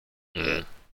 I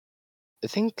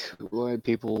think why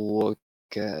people look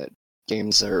at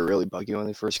games that are really buggy when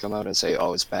they first come out and say,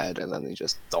 "Oh, it's bad," and then they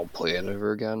just don't play it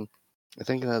ever again. I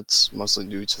think that's mostly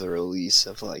due to the release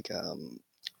of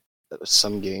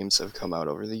some games have come out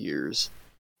over the years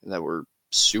that were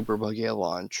super buggy at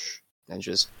launch, and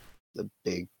just the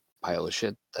big pile of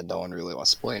shit that no one really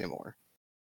wants to play anymore.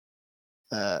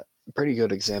 A pretty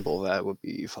good example of that would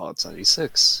be Fallout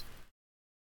 76.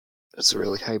 It's a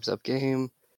really hyped up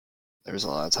game. There's a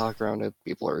lot of talk around it.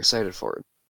 People are excited for it.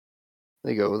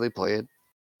 They go, they play it,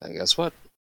 and guess what?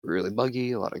 Really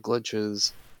buggy, a lot of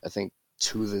glitches. I think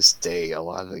to this day, a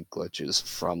lot of the glitches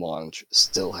from launch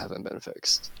still haven't been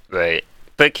fixed. Right.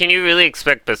 But can you really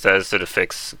expect Bethesda to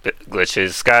fix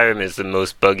glitches? Skyrim is the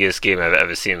most buggiest game I've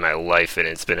ever seen in my life, and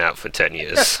it's been out for 10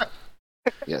 years.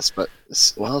 Yes, but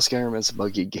while Skyrim is a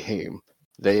buggy game,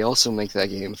 they also make that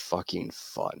game fucking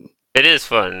fun. It is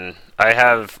fun. I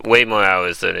have way more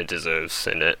hours than it deserves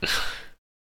in it.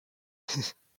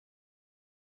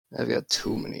 I've got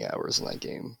too many hours in that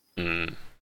game. Mm.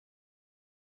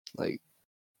 Like,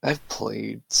 I've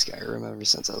played Skyrim ever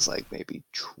since I was like maybe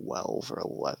 12 or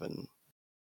 11.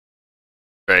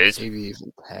 Right, maybe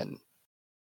even 10.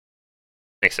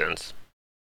 Makes sense.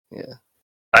 Yeah.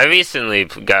 I recently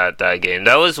got that game.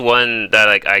 That was one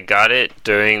that I got it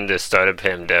during the start of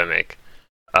pandemic.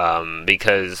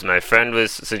 Because my friend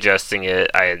was suggesting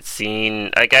it. I had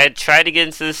seen I had tried to get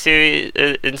into the series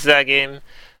into that game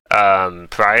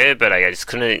prior, but I just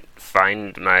couldn't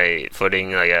find my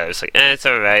footing. I was like, it's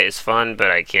alright, it's fun,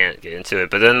 but I can't get into it.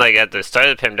 But then at the start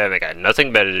of the pandemic, I had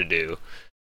nothing better to do.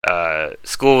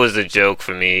 School was a joke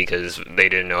for me because they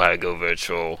didn't know how to go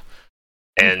virtual.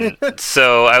 And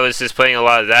so I was just playing a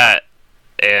lot of that,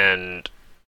 and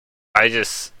I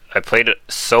played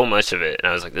so much of it, and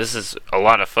I was like, this is a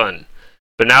lot of fun.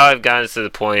 But now I've gotten to the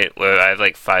point where I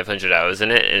have 500 hours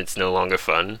in it, and it's no longer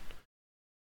fun.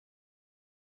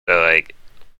 So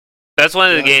that's one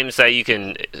of the games that you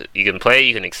can play,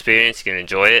 you can experience, you can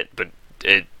enjoy it, but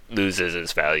it loses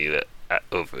its value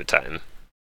over time.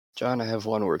 John, I have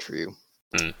one word for you.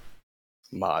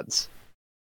 Mods.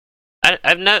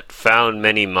 I've not found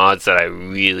many mods that I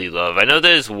really love. I know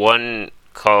there's one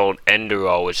called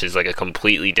Enderal, which is a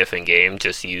completely different game,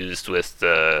 just used with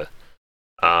the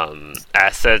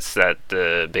assets that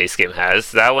the base game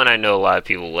has. That one I know a lot of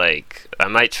people like. I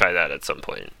might try that at some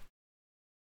point.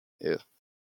 Yeah.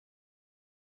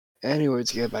 Anyway,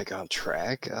 to get back on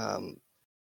track,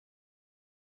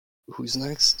 who's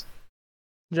next?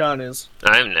 John is.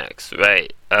 I'm next,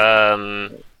 right.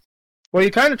 Well,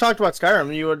 you kind of talked about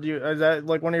Skyrim. Is that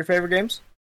one of your favorite games?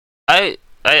 I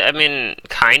mean,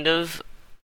 kind of.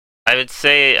 I would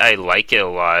say I like it a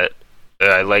lot.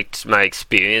 I liked my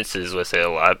experiences with it a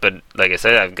lot, but like I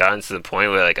said, I've gotten to the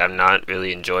point where I'm not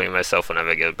really enjoying myself whenever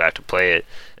I get back to play it.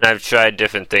 And I've tried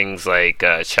different things like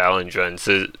challenge runs.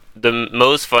 So the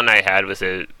most fun I had with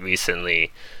it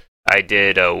recently, I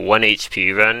did a 1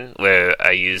 HP run where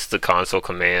I used the console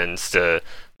commands to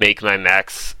make my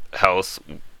max health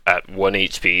at 1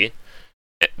 HP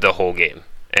the whole game.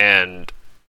 And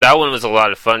that one was a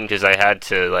lot of fun because I had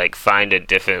to find a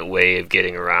different way of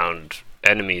getting around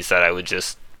enemies that I would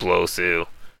just blow through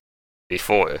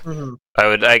before. Mm-hmm.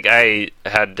 I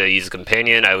had to use a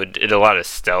companion. I did a lot of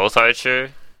stealth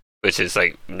archer, which is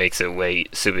makes it way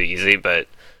super easy, but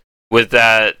with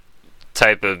that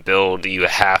type of build you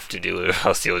have to do it or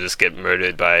else you'll just get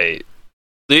murdered by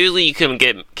literally you can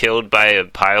get killed by a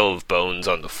pile of bones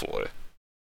on the floor.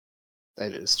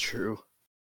 That is true.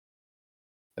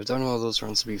 I've done one of those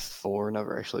runs before,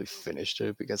 never actually finished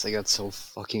it because I got so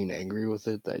fucking angry with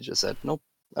it that I just said, nope,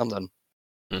 I'm done.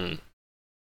 Mm.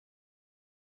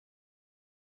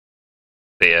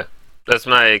 But yeah, that's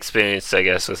my experience, I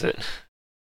guess, with it.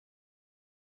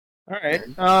 Alright,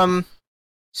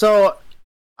 so,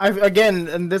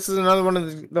 and this is another one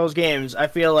of those games, I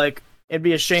feel like it'd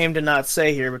be a shame to not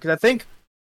say here, because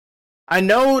I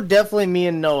know definitely me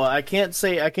and Noah, I can't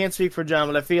speak for John,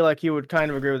 but I feel like he would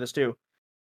kind of agree with this too.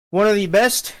 One of the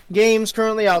best games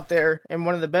currently out there, and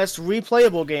one of the best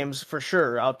replayable games for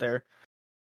sure out there.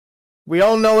 We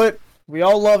all know it, we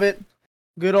all love it.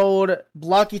 Good old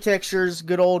blocky textures,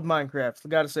 good old Minecraft. I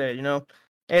gotta say it,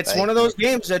 It's one of those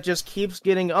games that just keeps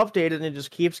getting updated and it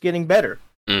just keeps getting better.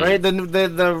 Mm. Right?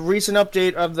 The recent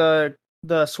update of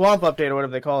the swamp update or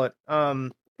whatever they call it,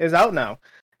 is out now.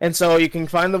 And so you can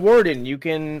find the Warden. You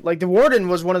can the Warden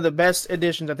was one of the best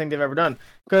additions I think they've ever done.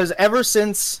 Because ever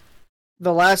since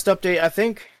the last update, I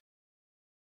think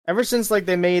ever since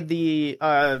they made the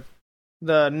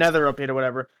Nether update or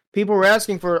whatever, people were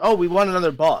asking for, we want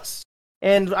another boss.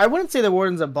 And I wouldn't say the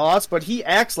Warden's a boss, but he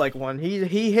acts like one.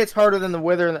 He hits harder than the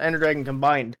Wither and the Ender Dragon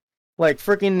combined.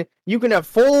 Freaking, you can have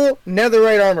full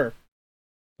Netherite armor.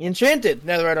 Enchanted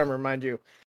Netherite armor, mind you.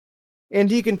 And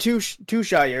he can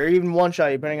two-shot you, or even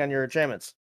one-shot you, depending on your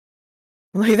enchantments.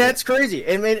 Like that's crazy.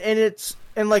 And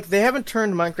like they haven't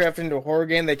turned Minecraft into a horror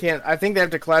game. They can't. I think they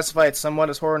have to classify it somewhat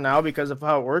as horror now because of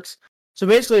how it works. So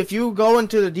basically, if you go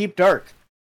into the deep dark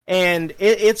and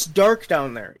it's dark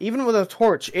down there, even with a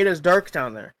torch, it is dark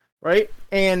down there, right?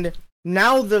 And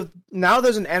now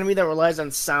there's an enemy that relies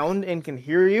on sound and can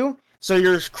hear you. So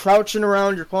you're crouching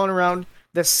around, you're crawling around.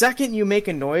 The second you make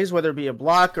a noise, whether it be a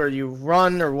block or you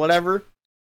run or whatever,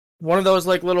 one of those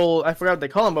like little, I forgot what they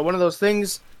call them, but one of those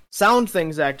things, sound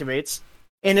things activates,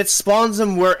 and it spawns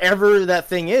them wherever that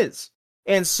thing is.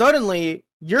 And suddenly,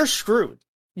 you're screwed.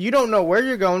 You don't know where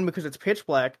you're going because it's pitch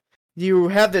black. You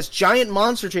have this giant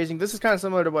monster chasing. This is kind of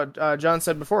similar to what John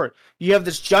said before. You have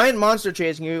this giant monster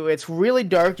chasing you. It's really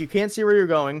dark. You can't see where you're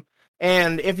going.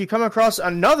 And if you come across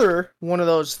another one of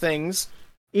those things,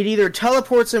 it either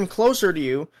teleports him closer to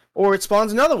you or it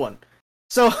spawns another one.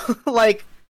 So, like,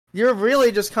 you're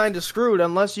really just kind of screwed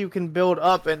unless you can build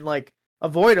up and, like,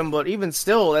 avoid him. But even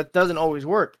still, that doesn't always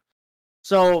work.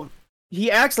 So,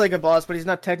 he acts like a boss, but he's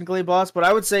not technically a boss. But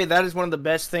I would say that is one of the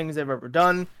best things they've ever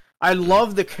done. I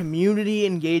love the community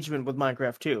engagement with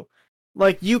Minecraft too.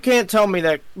 Like, you can't tell me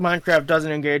that Minecraft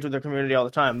doesn't engage with their community all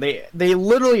the time. They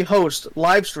literally host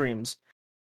live streams,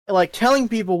 like telling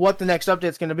people what the next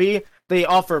update's going to be. They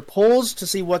offer polls to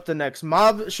see what the next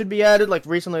mob should be added. Like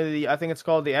recently, I think it's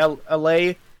called the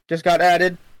LA just got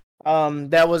added.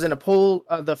 That was in a poll.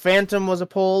 The Phantom was a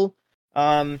poll.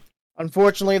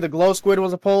 Unfortunately, the Glow Squid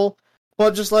was a poll.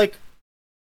 But just like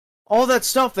all that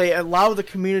stuff, they allow the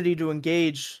community to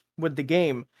engage with the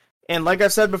game. And like I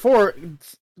said before,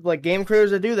 like game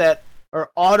creators that do that are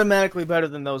automatically better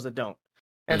than those that don't.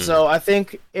 And so I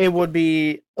think it would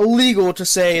be illegal to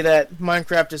say that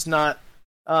Minecraft is not,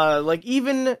 like,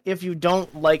 even if you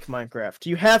don't like Minecraft,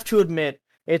 you have to admit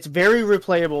it's very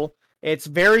replayable. It's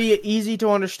very easy to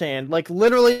understand. Like,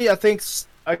 literally, I think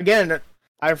I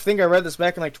read this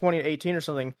back in like 2018 or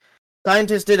something.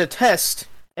 Scientists did a test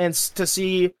and to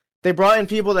see, they brought in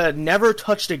people that had never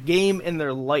touched a game in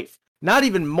their life. Not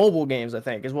even mobile games, I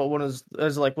think, is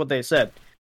like what they said.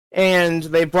 And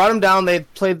they brought them down. I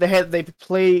think they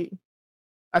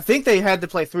had to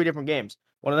play 3 different games.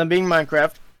 One of them being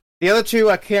Minecraft. The other 2,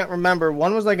 I can't remember.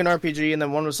 One was like an RPG, and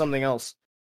then one was something else.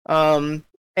 And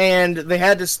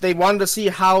they wanted to see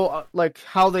how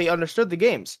they understood the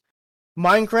games.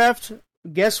 Minecraft,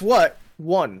 guess what?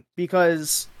 Won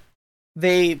because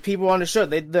people understood.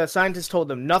 The scientists told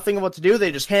them nothing of what to do.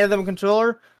 They just handed them a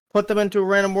controller, put them into a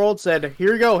random world, said,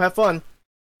 "Here you go, have fun."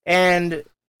 And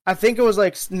I think it was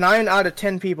like 9 out of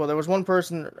 10 people. There was one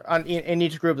person in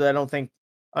each group that I don't think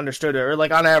understood it, or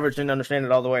like on average didn't understand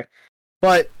it all the way.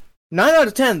 But 9 out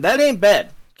of 10, that ain't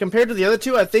bad. Compared to the other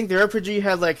 2, I think the RPG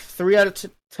had like 3 out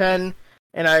of 10,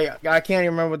 and I can't even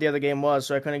remember what the other game was,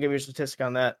 so I couldn't give you a statistic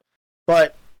on that.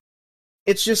 But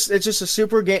it's just a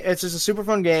super game. It's just a super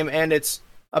fun game, and it's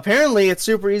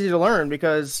super easy to learn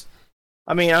because,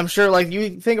 I mean, I'm sure like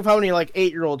you think of how many like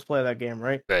 8-year-olds play that game,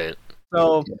 right? Right.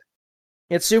 So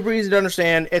it's super easy to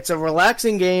understand. It's a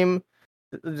relaxing game,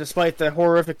 despite the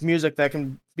horrific music that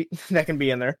can be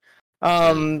in there.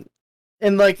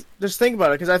 And like, just think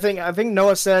about it, because I think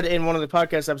Noah said in one of the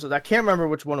podcast episodes, I can't remember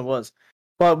which one it was,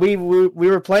 but we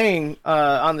were playing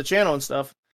on the channel and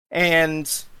stuff,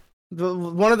 and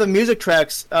one of the music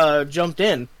tracks jumped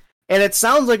in, and it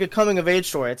sounds like a coming of age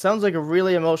story. It sounds like a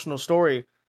really emotional story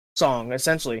song,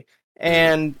 essentially.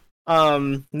 And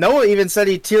Noah even said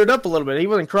he teared up a little bit. He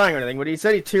wasn't crying or anything, but he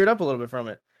said he teared up a little bit from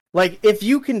it. Like, if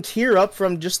you can tear up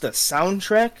from just the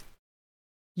soundtrack,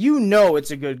 you know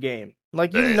it's a good game.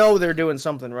 Like, you know they're doing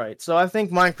something right. So I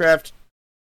think Minecraft,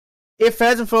 if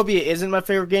Phasmophobia isn't my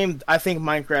favorite game, I think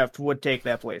Minecraft would take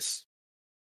that place.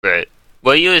 Right.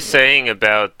 What you were saying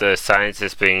about the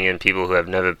scientists bringing in people who have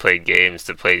never played games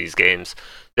to play these games,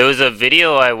 there was a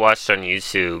video I watched on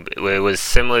YouTube where it was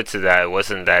similar to that. It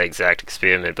wasn't that exact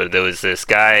experiment, but there was this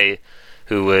guy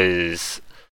who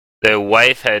their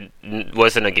wife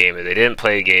wasn't a gamer. They didn't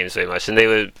play games very much, and they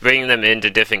would bring them into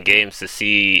different games to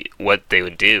see what they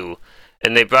would do.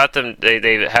 And they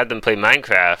had them play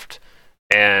Minecraft,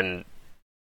 and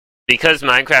because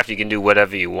Minecraft you can do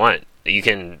whatever you want.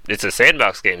 It's a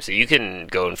sandbox game, so you can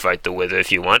go and fight the Wither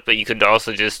if you want, but you could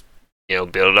also just,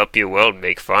 build up your world,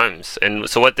 make farms. And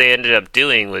so what they ended up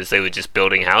doing was they were just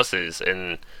building houses,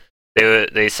 and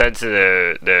they said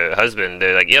to their husband,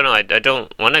 they're like, I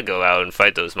don't want to go out and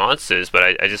fight those monsters,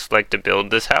 but I just like to build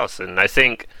this house. And I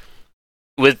think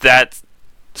with that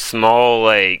small,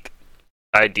 like,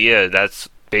 idea, that's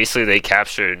basically they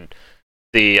captured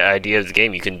the idea of the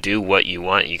game. You can do what you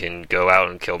want. You can go out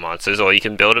and kill monsters, or you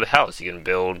can build a house. You can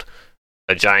build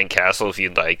a giant castle if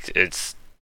you'd like.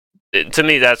 to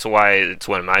me, that's why it's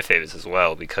one of my favorites as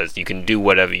well, because you can do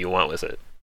whatever you want with it.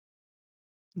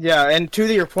 Yeah, and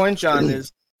to your point, John,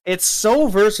 is it's so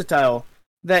versatile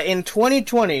that in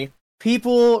 2020,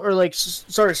 people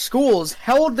or schools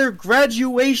held their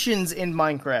graduations in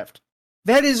Minecraft.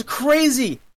 That is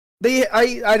crazy.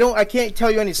 I can't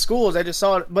tell you any schools. I just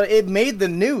saw it, but it made the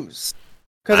news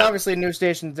because obviously news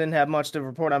stations didn't have much to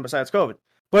report on besides COVID.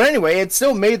 But anyway, it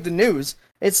still made the news.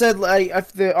 It said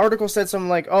the article said something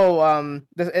like,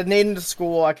 it named the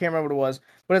school. I can't remember what it was,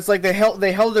 but it's like they held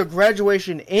their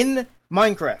graduation in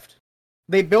Minecraft.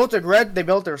 They built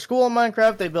their school in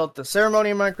Minecraft. They built the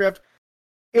ceremony in Minecraft.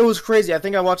 It was crazy. I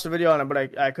think I watched the video on it,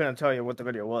 but I couldn't tell you what the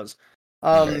video was.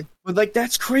 But like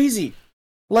that's crazy.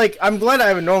 Like I'm glad I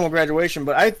have a normal graduation,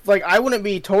 but I wouldn't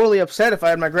be totally upset if I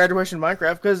had my graduation in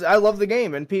Minecraft because I love the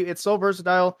game and it's so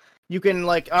versatile. You can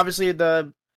obviously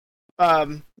the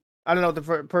I don't know what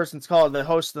the person's called, the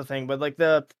host of the thing, but like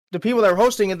the people that were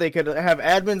hosting it, they could have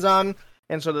admins on,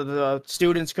 and so that the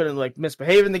students couldn't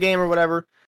misbehave in the game or whatever.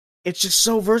 It's just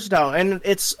so versatile, and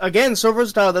it's again so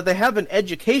versatile that they have an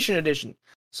education edition.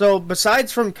 So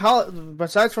besides from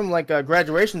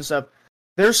graduation stuff,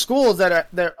 there's schools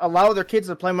that allow their kids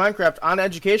to play Minecraft on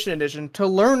Education Edition to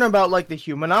learn about the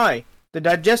human eye, the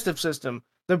digestive system,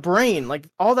 the brain,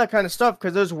 all that kind of stuff.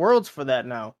 Because there's worlds for that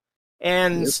now,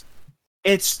 and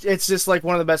it's just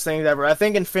one of the best things ever. I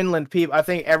think in Finland, I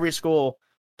think every school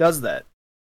does that.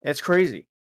 It's crazy.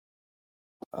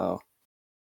 Oh,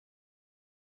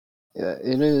 yeah,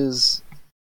 it is,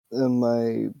 in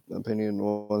my opinion,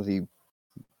 one of the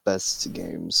best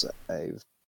games I've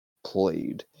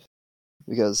played.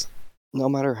 Because no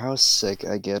matter how sick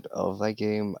I get of that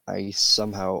game, I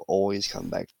somehow always come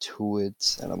back to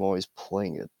it, and I'm always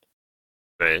playing it.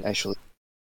 Right. Actually,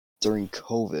 during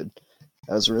COVID,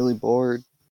 I was really bored,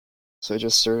 so I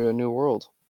just started a new world.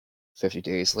 50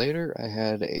 days later, I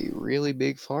had a really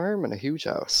big farm and a huge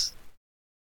house.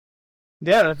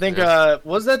 Yeah, and I think,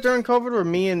 was that during COVID where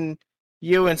me and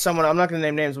you and someone, I'm not going to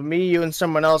name names, but me, you, and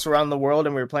someone else around the world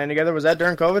and we were playing together? Was that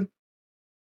during COVID?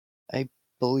 I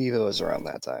believe it was around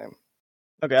that time.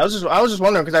 Okay, I was just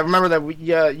wondering because I remember that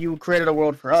you created a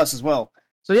world for us as well.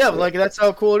 So yeah, that's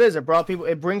how cool it is.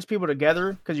 It brings people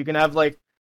together because you can have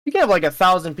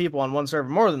 1,000 people on one server,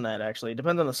 more than that actually. It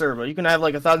depends on the server. You can have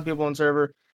 1,000 people on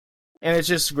server, and it's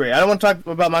just great. I don't want to talk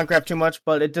about Minecraft too much,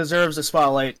 but it deserves a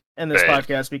spotlight in this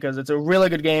podcast because it's a really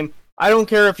good game. I don't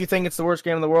care if you think it's the worst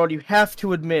game in the world. You have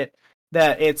to admit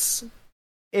that it's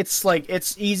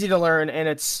easy to learn and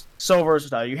it's so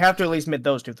versatile. You have to at least admit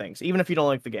those two things, even if you don't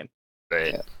like the game.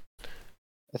 Right. Yeah.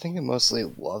 I think I mostly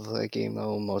love that game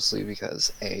though, mostly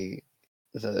because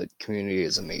the community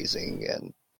is amazing,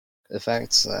 and the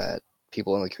fact that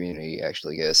people in the community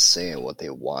actually get a say in what they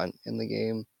want in the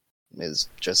game is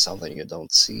just something you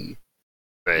don't see.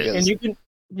 Right. And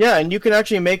you can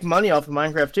actually make money off of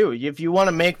Minecraft too. If you want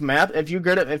to make if you're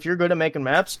good at making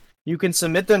maps, you can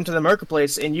submit them to the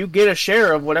marketplace, and you get a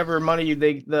share of whatever money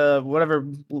whatever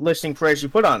listing price you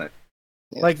put on it.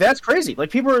 Yeah. That's crazy.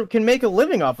 People can make a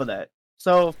living off of that.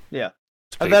 So yeah,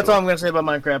 that's all I'm gonna say about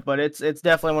Minecraft. But it's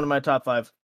definitely one of my top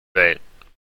 5. Right.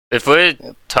 If we're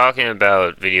talking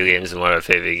about video games and one of our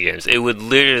favorite games, it would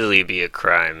literally be a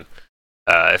crime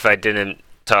if I didn't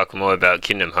talk more about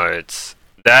Kingdom Hearts.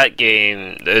 That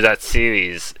game, that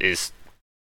series, is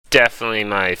definitely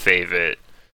my favorite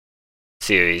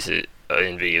series in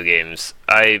video games.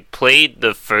 I played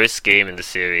the first game in the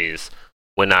series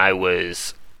when I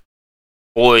was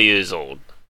 4 years old,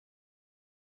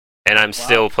 and I'm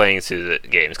still playing through the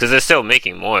games because they're still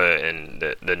making more, and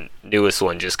the newest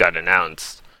one just got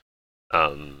announced.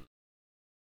 But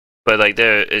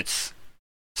it's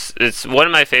one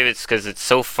of my favorites because it's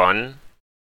so fun.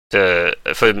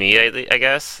 For me, I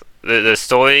guess the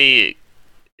story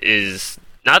is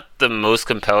not the most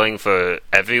compelling for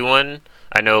everyone.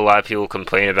 I know a lot of people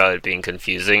complain about it being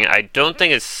confusing. I don't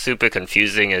think it's super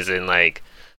confusing, as in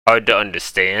hard to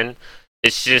understand.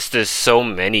 It's just there's so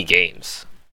many games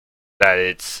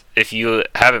that if you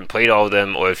haven't played all of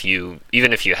them, or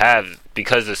even if you have,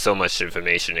 because there's so much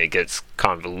information, it gets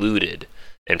convoluted.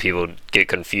 And people get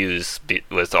confused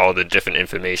with all the different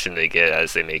information they get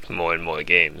as they make more and more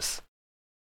games.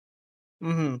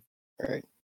 Mm-hmm. Right.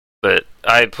 But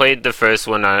I played the first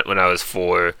one when I was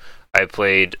 4.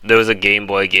 There was a Game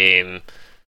Boy game,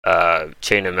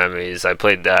 Chain of Memories. I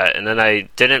played that, and then I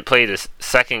didn't play the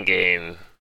second game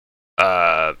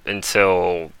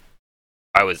until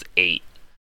I was 8.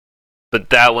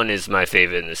 But that one is my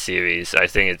favorite in the series. I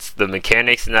think the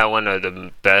mechanics in that one are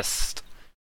the best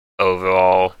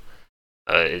overall.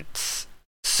 It's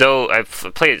I've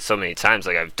played it so many times.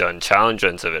 Like I've done challenge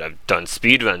runs of it. I've done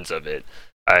speed runs of it.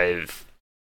 I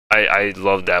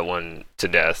love that one to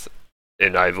death,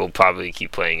 and I will probably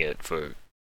keep playing it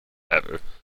forever.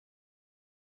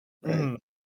 Mhm.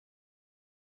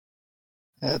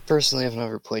 Personally, I've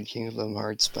never played Kingdom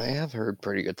Hearts, but I have heard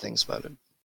pretty good things about it.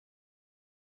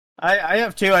 I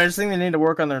have too. I just think they need to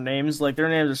work on their names. Like their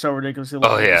names are so ridiculously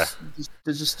long. Oh, yeah.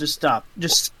 Just stop.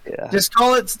 Just Yeah.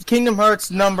 call it Kingdom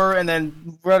Hearts number and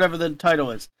then whatever the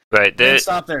title is. Right. Then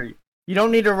stop there. You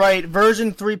don't need to write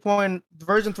version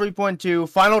 3.2,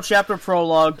 final chapter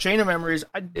prologue, chain of memories.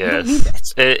 You don't need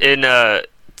that.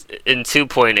 In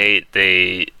 2.8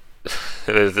 they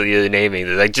the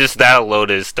naming like just that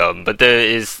alone is dumb. But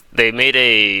they made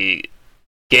a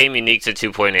game unique to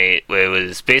 2.8 where it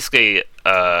was basically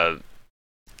a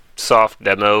soft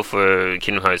demo for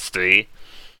Kingdom Hearts 3.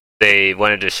 They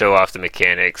wanted to show off the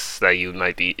mechanics that you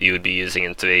would be using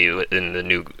in 3 in the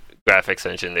new graphics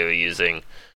engine they were using.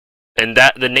 And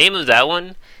that the name of that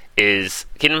one is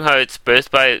Kingdom Hearts Birth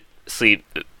by Sleep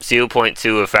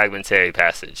 0.2 A Fragmentary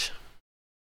Passage.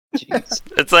 Jeez.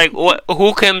 It's like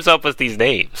who comes up with these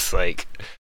names? Like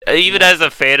even as a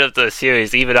fan of the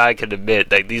series, even I can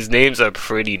admit like these names are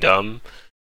pretty dumb.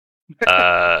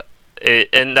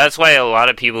 And that's why a lot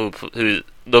of people who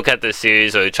look at the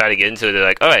series or try to get into it, they're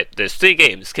like, all right, there's 3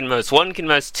 games: Kingdom Hearts 1,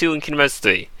 Kingdom Hearts 2, and Kingdom Hearts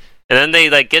 3. And then they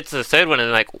like get to the 3rd one and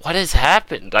they're like, what has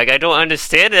happened? Like I don't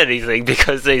understand anything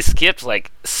because they skipped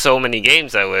like so many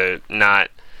games that were not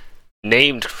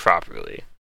named properly.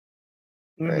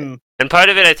 Mhm. And part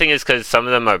of it, I think, is because some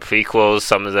of them are prequels,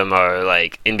 some of them are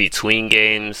like in between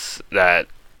games.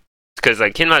 Because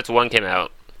like Kingdom Hearts 1 came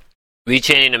out,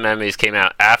 Rechaining the Memories came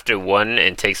out after 1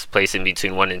 and takes place in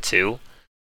between 1 and 2,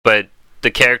 but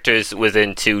the characters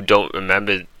within 2 don't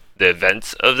remember the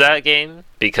events of that game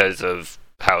because of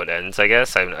how it ends. I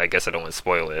guess I guess I don't want to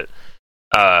spoil it.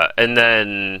 But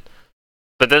then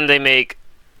they make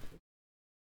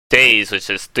Days, which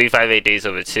is 358 Days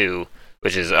Over 2.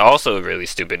 Which is also a really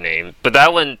stupid name, but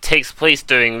that one takes place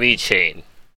during Rechain.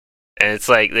 And it's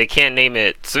like, they can't name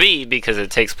it 3 because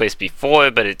it takes place before,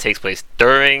 but it takes place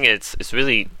during. It's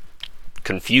really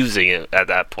confusing at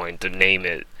that point to name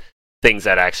it things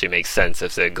that actually make sense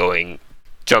if they're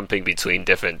jumping between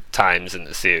different times in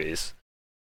the series.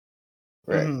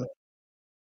 Right. Mhm.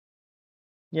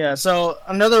 Yeah, so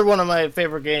another one of my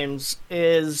favorite games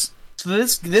is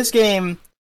this game.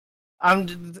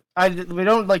 We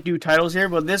don't like do titles here,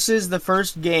 but this is the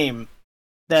first game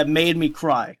that made me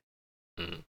cry.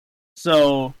 Mhm.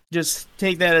 So just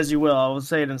take that as you will. I will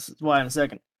say why in a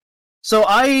second. So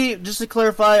just to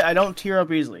clarify, I don't tear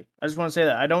up easily. I just want to say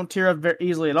that I don't tear up very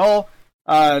easily at all.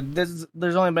 There's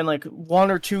only been like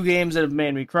 1 or 2 games that have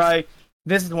made me cry.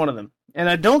 This is one of them, and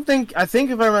I think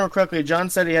if I remember correctly, John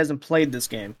said he hasn't played this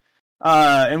game.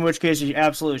 In which case he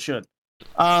absolutely should.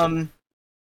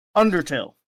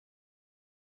 Undertale.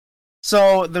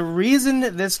 So the reason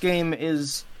this game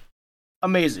is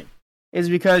amazing is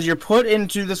because you're put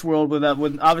into this world with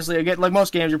obviously, again, like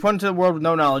most games, you're put into the world with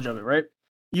no knowledge of it, right?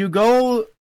 You go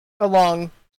along,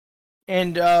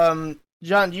 and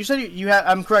John, you said you have.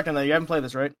 I'm correct on that. You haven't played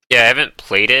this, right? Yeah, I haven't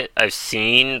played it. I've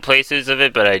seen places of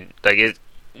it, but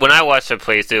when I watch a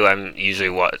playthrough, I'm usually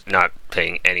not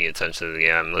paying any attention to the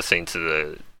game. I'm listening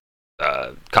to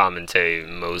the commentary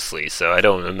mostly, so I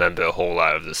don't remember a whole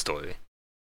lot of the story.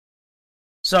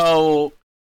 So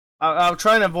I'll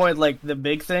try and avoid like the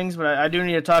big things, but I do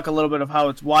need to talk a little bit of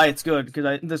why it's good,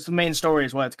 because this main story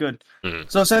is why it's good. Mm-hmm.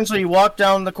 So essentially, you walk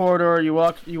down the corridor, you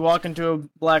walk into a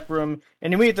black room,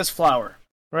 and you meet this flower,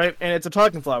 right? And it's a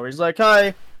talking flower. He's like,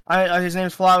 "Hi, his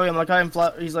name's Flowey." I'm like, "Hi, I'm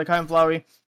Flowey." He's like, "Hi, I'm Flowey,"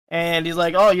 and he's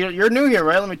like, "Oh, you're new here,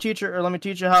 right? Let me teach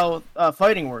you how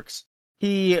fighting works."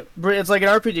 It's like an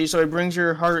RPG, so he brings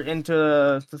your heart into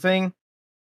the thing,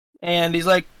 and he's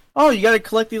like, "Oh, you got to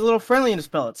collect these little friendliness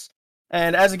pellets."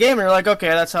 And as a gamer, you're like, "Okay,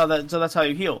 that's how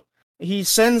you heal." He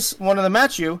sends one of them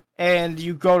at you, and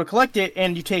you go to collect it,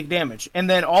 and you take damage. And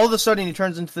then all of a sudden, he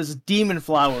turns into this demon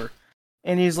flower,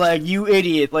 and he's like, "You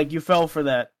idiot! Like you fell for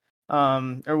that,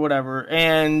 or whatever."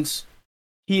 And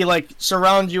he like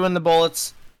surrounds you in the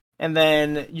bullets, and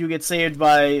then you get saved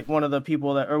by one of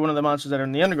the monsters that are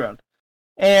in the underground.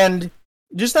 And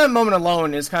just that moment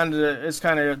alone is kind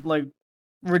of like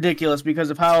ridiculous because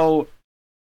of how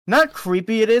not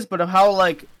creepy it is, but of how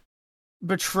like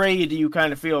betrayed you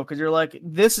kind of feel, because you're like,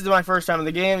 this is my first time in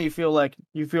the game. You feel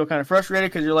kind of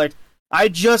frustrated because you're like, I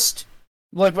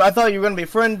thought you were gonna be a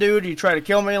friend, dude. You try to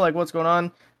kill me, like what's going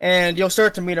on? And you'll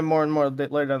start to meet him more and more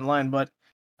later down the line. But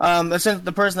essentially,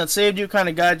 the person that saved you kind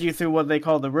of guides you through what they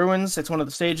call the ruins. It's one of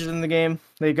the stages in the game.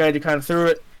 They guide you kind of through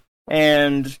it.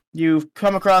 and you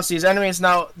come across these enemies.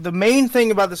 Now, the main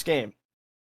thing about this game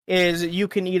is you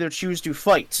can either choose to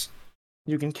fight.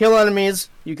 You can kill enemies,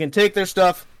 you can take their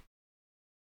stuff,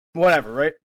 whatever,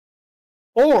 right?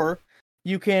 Or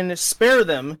you can spare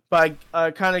them by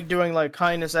kind of doing like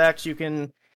kindness acts. You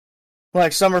can,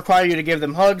 like, some require you to give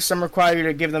them hugs, some require you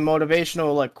to give them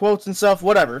motivational like quotes and stuff,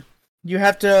 whatever. You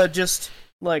have to just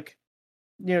like,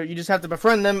 you just have to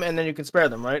befriend them, and then you can spare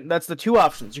them, right? That's the two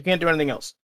options. You can't do anything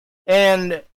else.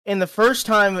 And in the first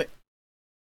time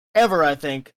ever, I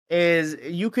think, is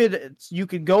you could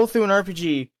go through an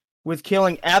RPG with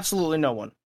killing absolutely no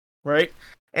one, right?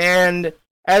 And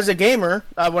as a gamer,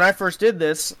 when I first did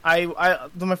this,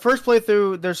 my first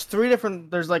playthrough,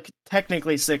 there's like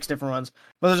technically 6 different runs,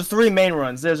 but there's 3 main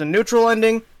runs. There's a neutral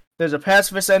ending, there's a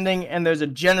pacifist ending, and there's a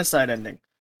genocide ending.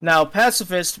 Now,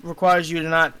 pacifist requires you to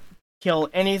not kill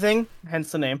anything,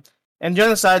 hence the name, and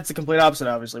genocide's the complete opposite,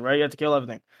 obviously, right? You have to kill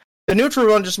everything. The neutral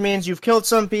run just means you've killed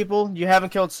some people, you haven't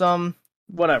killed some,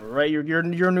 whatever, right? You're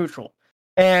neutral,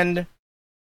 and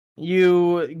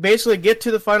you basically get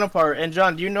to the final part. And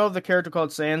John, do you know the character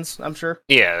called Sans? I'm sure.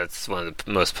 Yeah, that's one of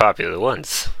the most popular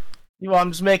ones. Well,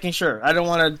 I'm just making sure. I don't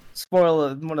want to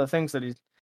spoil one of the things that he's.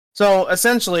 So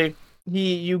essentially,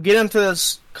 you get into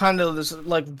this kind of this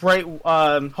like bright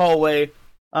hallway.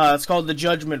 It's called the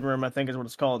Judgment Room, I think is what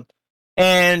it's called,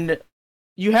 and.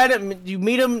 You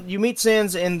meet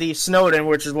Sans in the Snowden,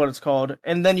 which is what it's called,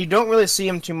 and then you don't really see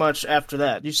him too much after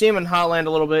that. You see him in Hotland a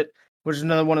little bit, which is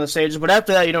another one of the stages, but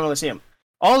after that you don't really see him.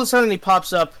 All of a sudden he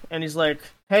pops up and he's like,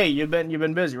 "Hey, you've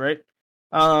been busy, right?"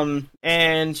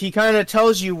 And he kind of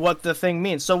tells you what the thing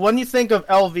means. So when you think of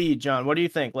LV, John, what do you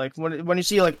think? Like when you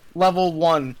see like level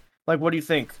 1, like what do you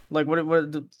think? Like what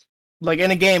like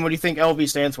in a game, what do you think LV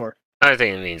stands for? I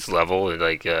think it means level,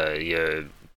 like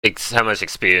how much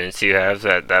experience you have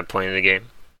at that point in the game.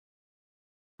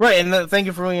 Right, and thank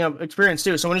you for bringing up experience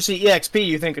too. So when you see EXP,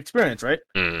 you think experience, right?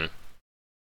 Mm.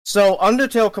 So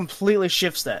Undertale completely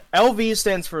shifts that. LV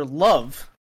stands for love,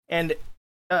 and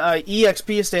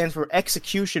EXP stands for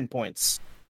execution points.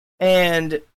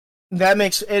 And that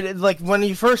makes it, like, when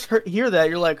you first hear that,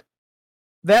 you're like,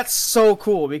 that's so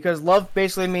cool, because love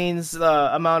basically means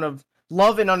amount of...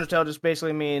 Love in Undertale just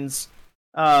basically means...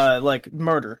 like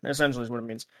murder, essentially is what it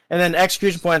means. And then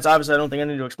execution points, obviously I don't think I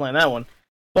need to explain that one.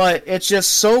 But it's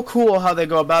just so cool how they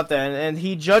go about that, and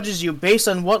he judges you based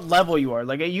on what level you are.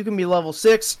 Like, you can be level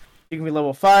 6, you can be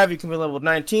level 5, you can be level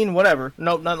 19, whatever.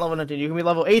 Nope, not level 19, you can be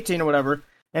level 18 or whatever,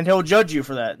 and he'll judge you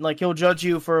for that. Like, he'll judge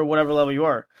you for whatever level you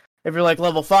are. If you're like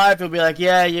level 5, he'll be like,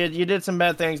 yeah, you did some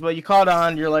bad things, but you caught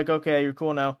on, you're like, okay, you're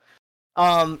cool now.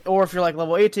 Or if you're like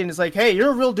level 18, it's like, hey,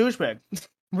 you're a real douchebag.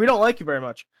 We don't like you very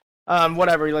much.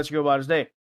 Whatever, he lets you go about his day.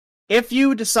 If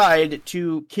you decide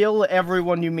to kill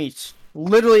everyone you meet,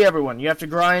 literally everyone, you have to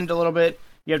grind a little bit,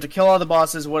 you have to kill all the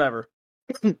bosses, whatever.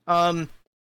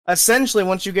 Essentially,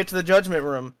 once you get to the Judgment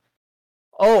Room,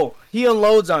 he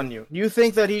unloads on you. You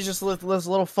think that he's just this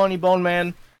little funny bone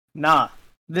man? Nah.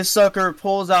 This sucker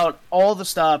pulls out all the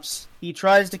stops, he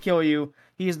tries to kill you,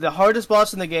 he's the hardest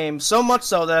boss in the game, so much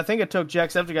so that I think it took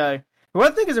Jacksepticeye, who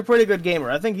I think is a pretty good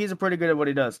gamer. I think he's pretty good at what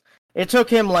he does. It took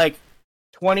him like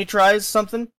 20 tries,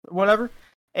 something, whatever,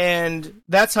 and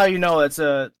that's how you know it's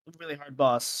a really hard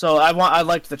boss. So I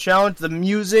liked the challenge. The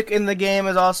music in the game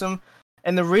is awesome,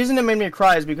 and the reason it made me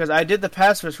cry is because I did the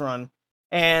pacifist run,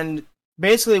 and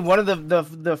basically one of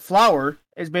the flower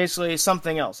is basically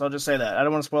something else. I'll just say that. I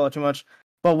don't want to spoil it too much,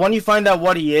 but when you find out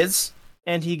what he is,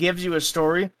 and he gives you a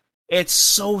story, it's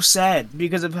so sad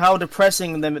because of how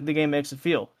depressing the game makes it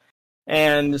feel.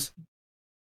 And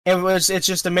it's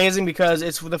just amazing because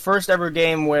it's the first ever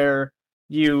game where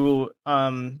you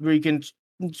can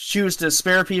choose to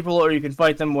spare people or you can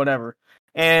fight them, whatever.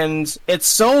 And it's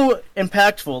so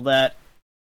impactful that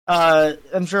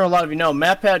I'm sure a lot of you know,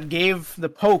 MatPat gave the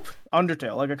Pope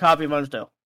Undertale, like a copy of Undertale.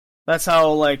 That's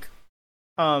how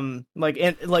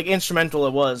instrumental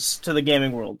it was to the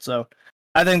gaming world. So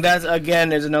I think that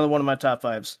again is another one of my top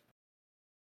 5s.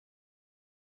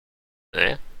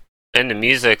 Yeah. And the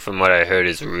music, from what I heard,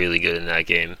 is really good in that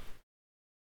game.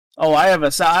 Oh, I have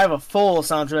a full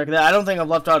soundtrack of that. I don't think I've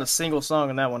left out a single song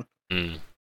in that one. Mm.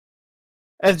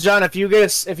 As John, if you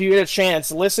get a chance,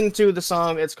 listen to the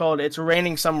song. It's called "It's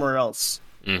Raining Somewhere Else."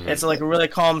 Mm-hmm. It's like a really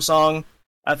calm song.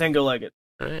 I think you'll like it.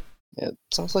 All right. Yeah, it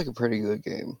sounds like a pretty good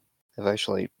game. I've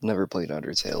actually never played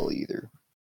Undertale either.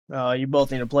 You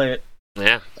both need to play it.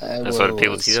 Yeah, that's what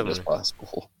people see as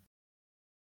possible.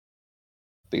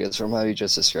 Because from how you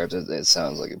just described it, it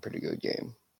sounds like a pretty good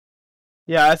game.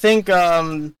 Yeah, I think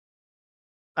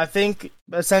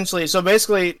essentially, so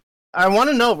basically, I want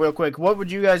to know real quick, what would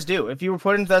you guys do if you were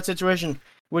put into that situation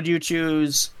would you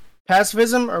choose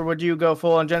pacifism, or would you go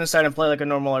full on genocide and play like a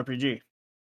normal RPG?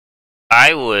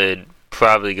 I would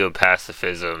probably go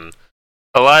pacifism.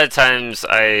 A lot of times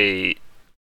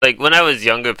when I was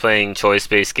younger playing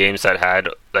choice-based games that had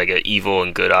like an evil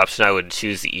and good option, I would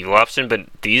choose the evil option, but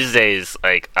these days,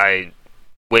 like, I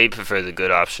way prefer the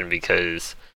good option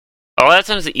because a lot of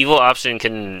times the evil option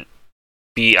can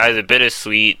be either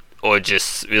bittersweet or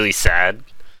just really sad.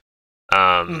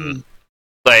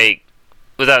 Like,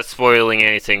 without spoiling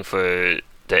anything for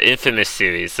the Infamous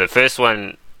series, the first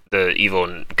one, the evil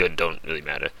and good don't really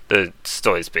matter. The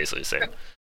story's basically the same.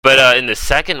 But in the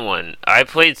second one, I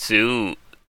played through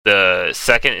the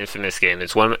second Infamous game.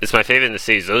 It's my favorite in the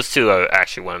series. Those two are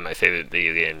actually one of my favorite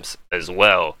video games as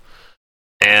well.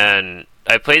 And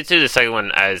I played through the second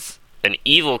one as an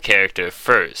evil character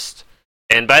first.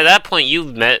 And by that point,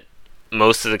 you've met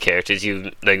most of the characters.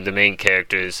 Like the main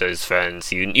characters as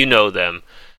friends. You know them.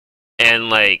 And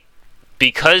like,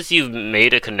 because you've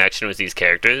made a connection with these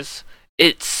characters,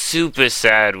 it's super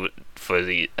sad for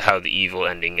how the evil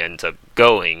ending ends up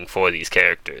going for these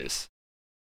characters.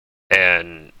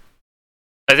 And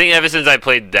I think ever since I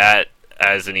played that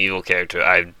as an evil character,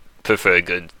 I prefer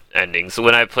good endings. So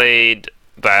when I played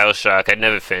BioShock, I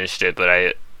never finished it, but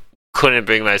I couldn't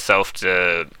bring myself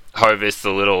to harvest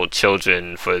the little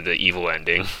children for the evil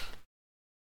ending.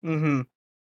 Mm-hmm.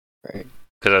 Right.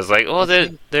 Because I was like, oh,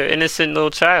 they're innocent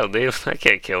little child. I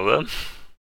can't kill them.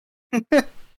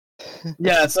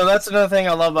 Yeah, so that's another thing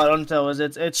I love about Undertale is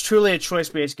it's truly a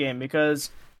choice-based game because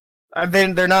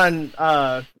they're not in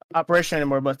operation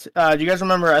anymore. But do you guys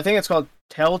remember? I think it's called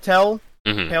Telltale.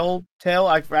 Mm-hmm. Telltale.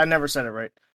 I never said it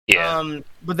right. Yeah.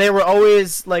 But they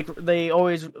always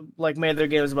made their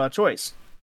games about choice,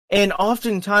 and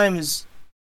oftentimes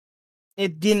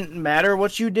it didn't matter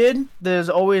what you did. There's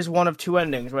always one of two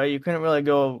endings, right? You couldn't really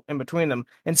go in between them,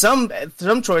 and some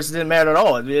choices didn't matter at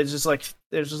all. It's just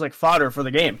like fodder for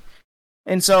the game.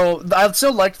 And so I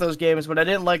still liked those games, but I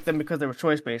didn't like them because they were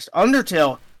choice-based.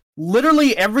 Undertale,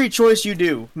 literally every choice you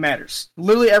do matters.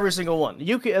 Literally every single one.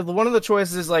 One of the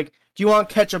choices is like, do you want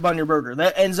ketchup on your burger?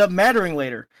 That ends up mattering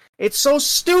later. It's so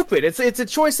stupid. It's a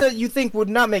choice that you think would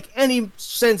not make any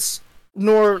sense,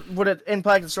 nor would it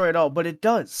impact the story at all, but it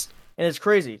does. And it's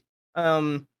crazy.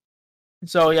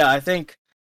 So yeah, I think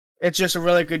it's just a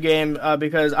really good game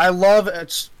because I love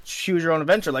choose your own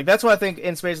adventure. Like that's why I think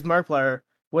In Space with Markiplier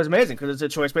was amazing because it's a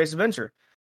choice-based adventure.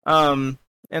 And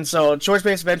so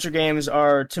choice-based adventure games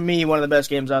are, to me, one of the best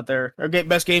games out there, or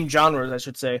best game genres, I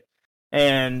should say.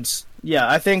 And yeah,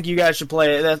 I think you guys should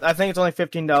play it. I think it's only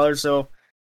 $15, so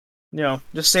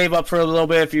just save up for a little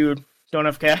bit if you don't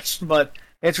have cash. But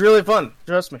it's really fun,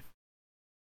 trust me.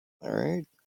 All right.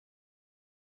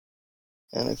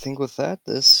 And I think with that,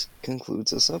 this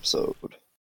concludes this episode.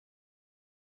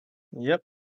 Yep.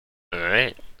 All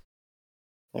right.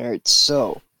 All right,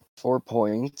 so 4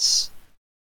 points.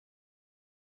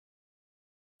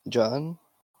 John,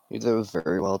 you did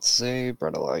very well today,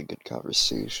 brought a lot of good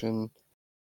conversation,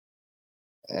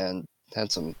 and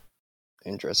had some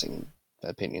interesting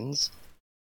opinions.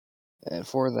 And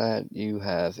for that, you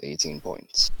have 18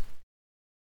 points.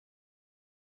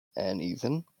 And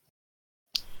Ethan,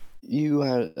 you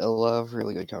had a lot of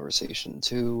really good conversation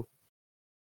too.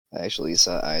 I actually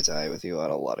saw eye to eye with you on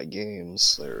a lot of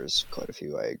games. There's quite a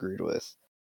few I agreed with.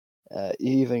 You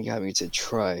even got me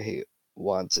to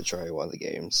want to try one of the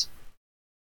games,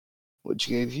 which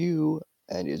gave you,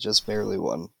 and you just barely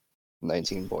won,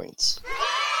 19 points.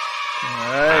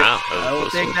 Alright, Wow, I will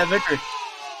take that victory.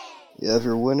 You have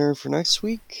your winner for next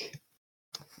week.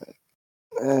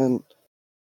 And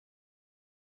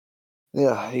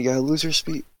yeah, you got a loser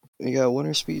speech. You got a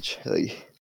winner speech.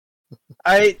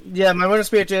 My winner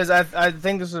speech is I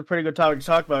think this is a pretty good topic to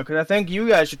talk about because I think you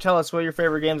guys should tell us what your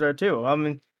favorite games are too. I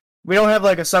mean, we don't have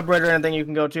like a subreddit or anything you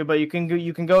can go to, but you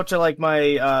can go to like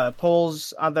my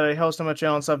polls that I host on my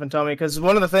channel and stuff and tell me, because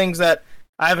one of the things that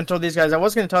I haven't told these guys, I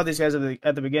was going to tell these guys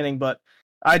at the beginning, but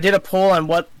I did a poll on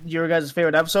what your guys'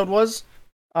 favorite episode was.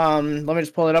 Let me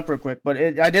just pull it up real quick. But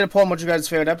I did a poll on what your guys'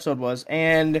 favorite episode was,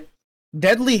 and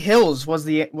Deadly Hills was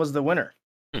the winner.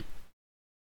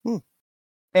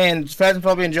 And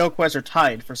Phasmophobia and Joe Quest are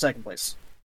tied for second place.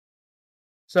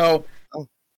 So,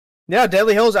 yeah,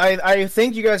 Deadly Hills. I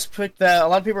think you guys picked that. A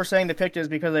lot of people are saying they picked it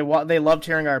because they loved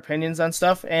hearing our opinions on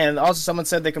stuff, and also someone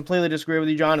said they completely disagree with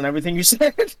you, John, and everything you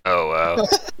said. Oh wow!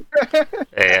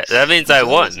 Hey, that means I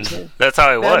won. That's how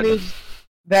I won.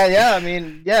 That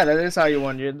is how you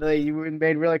won. You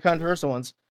made really controversial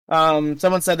ones.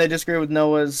 Someone said they disagree with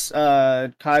Noah's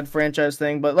COD franchise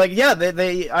thing, but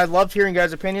I loved hearing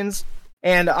guys' opinions.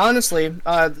 And honestly,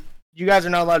 you guys are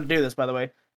not allowed to do this, by the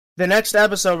way. the next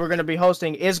episode we're going to be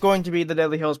hosting is going to be the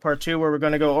Deadly Hills Part 2, where we're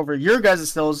going to go over your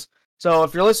guys' hills. So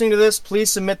if you're listening to this,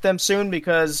 please submit them soon,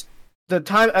 because at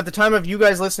the time of you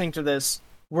guys listening to this,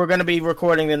 we're going to be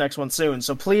recording the next one soon.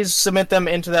 So please submit them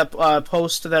into that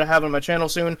post that I have on my channel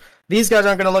soon. These guys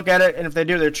aren't going to look at it, and if they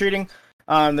do, they're cheating.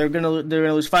 They're going to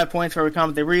lose 5 points for every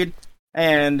comment they read.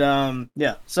 And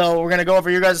yeah, so we're going to go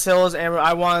over your guys' hills, and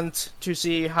I want to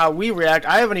see how we react.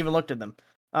 I haven't even looked at them.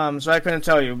 So I couldn't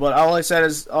tell you, but all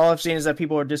I've seen is that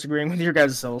people are disagreeing with your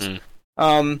guys' hills.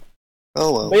 Oh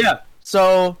well. But yeah,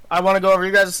 so I want to go over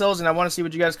your guys' hills, and I want to see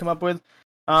what you guys come up with.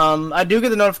 I do get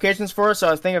the notifications for it, so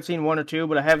I think I've seen one or two,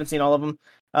 but I haven't seen all of them.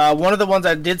 One of the ones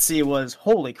I did see was,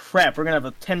 holy crap, we're gonna have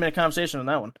a 10-minute conversation on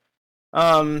that one.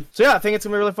 So yeah, I think it's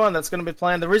gonna be really fun. That's gonna be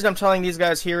planned. The reason I'm telling these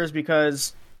guys here is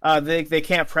because they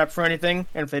can't prep for anything,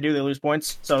 and if they do, they lose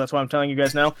points. So that's why I'm telling you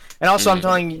guys now. And also, I'm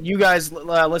telling you guys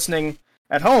listening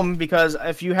at home, because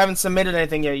if you haven't submitted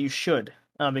anything yet, you should.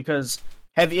 Because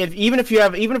even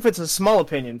if it's a small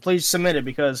opinion, please submit it,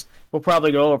 because we'll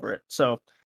probably go over it. So.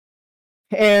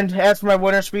 And as for my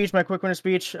quick winner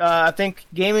speech, I think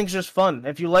gaming's just fun.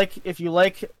 If you like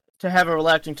to have a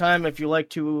relaxing time, if you like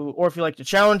to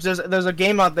challenge, there's a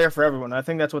game out there for everyone. I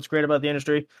think that's what's great about the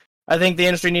industry. I think the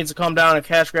industry needs to calm down and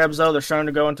cash grabs, though. They're starting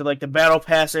to go into like the battle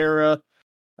pass era.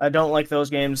 I don't like those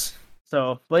games.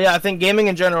 So, but yeah, I think gaming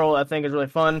in general, I think, is really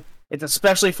fun. It's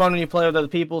especially fun when you play with other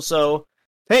people. So,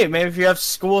 hey, maybe if you have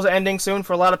school's ending soon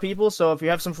for a lot of people, so if you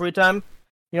have some free time,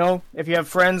 if you have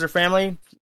friends or family,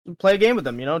 play a game with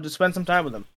them, just spend some time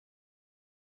with them.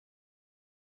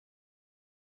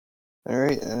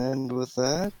 Alright, and with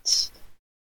that,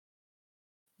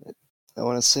 I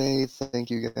want to say thank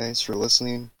you guys for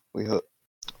listening. We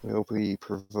hope we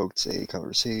provoked a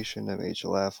conversation and made you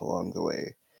laugh along the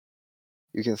way.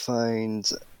 You can find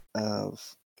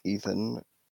Ethan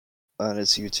on his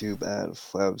YouTube at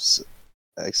Flabs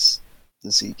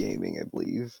XZ Gaming, I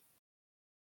believe.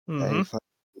 Mm-hmm. And you find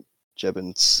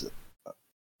Jebens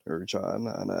or John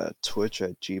on Twitch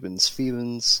at Jebens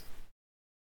Phoebens.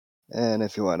 And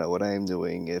if you want to know what I'm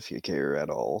doing, if you care at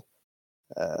all,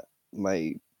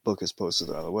 my book is posted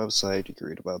on the website. You can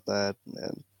read about that,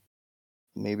 and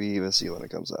maybe even see when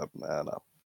it comes up. I don't know.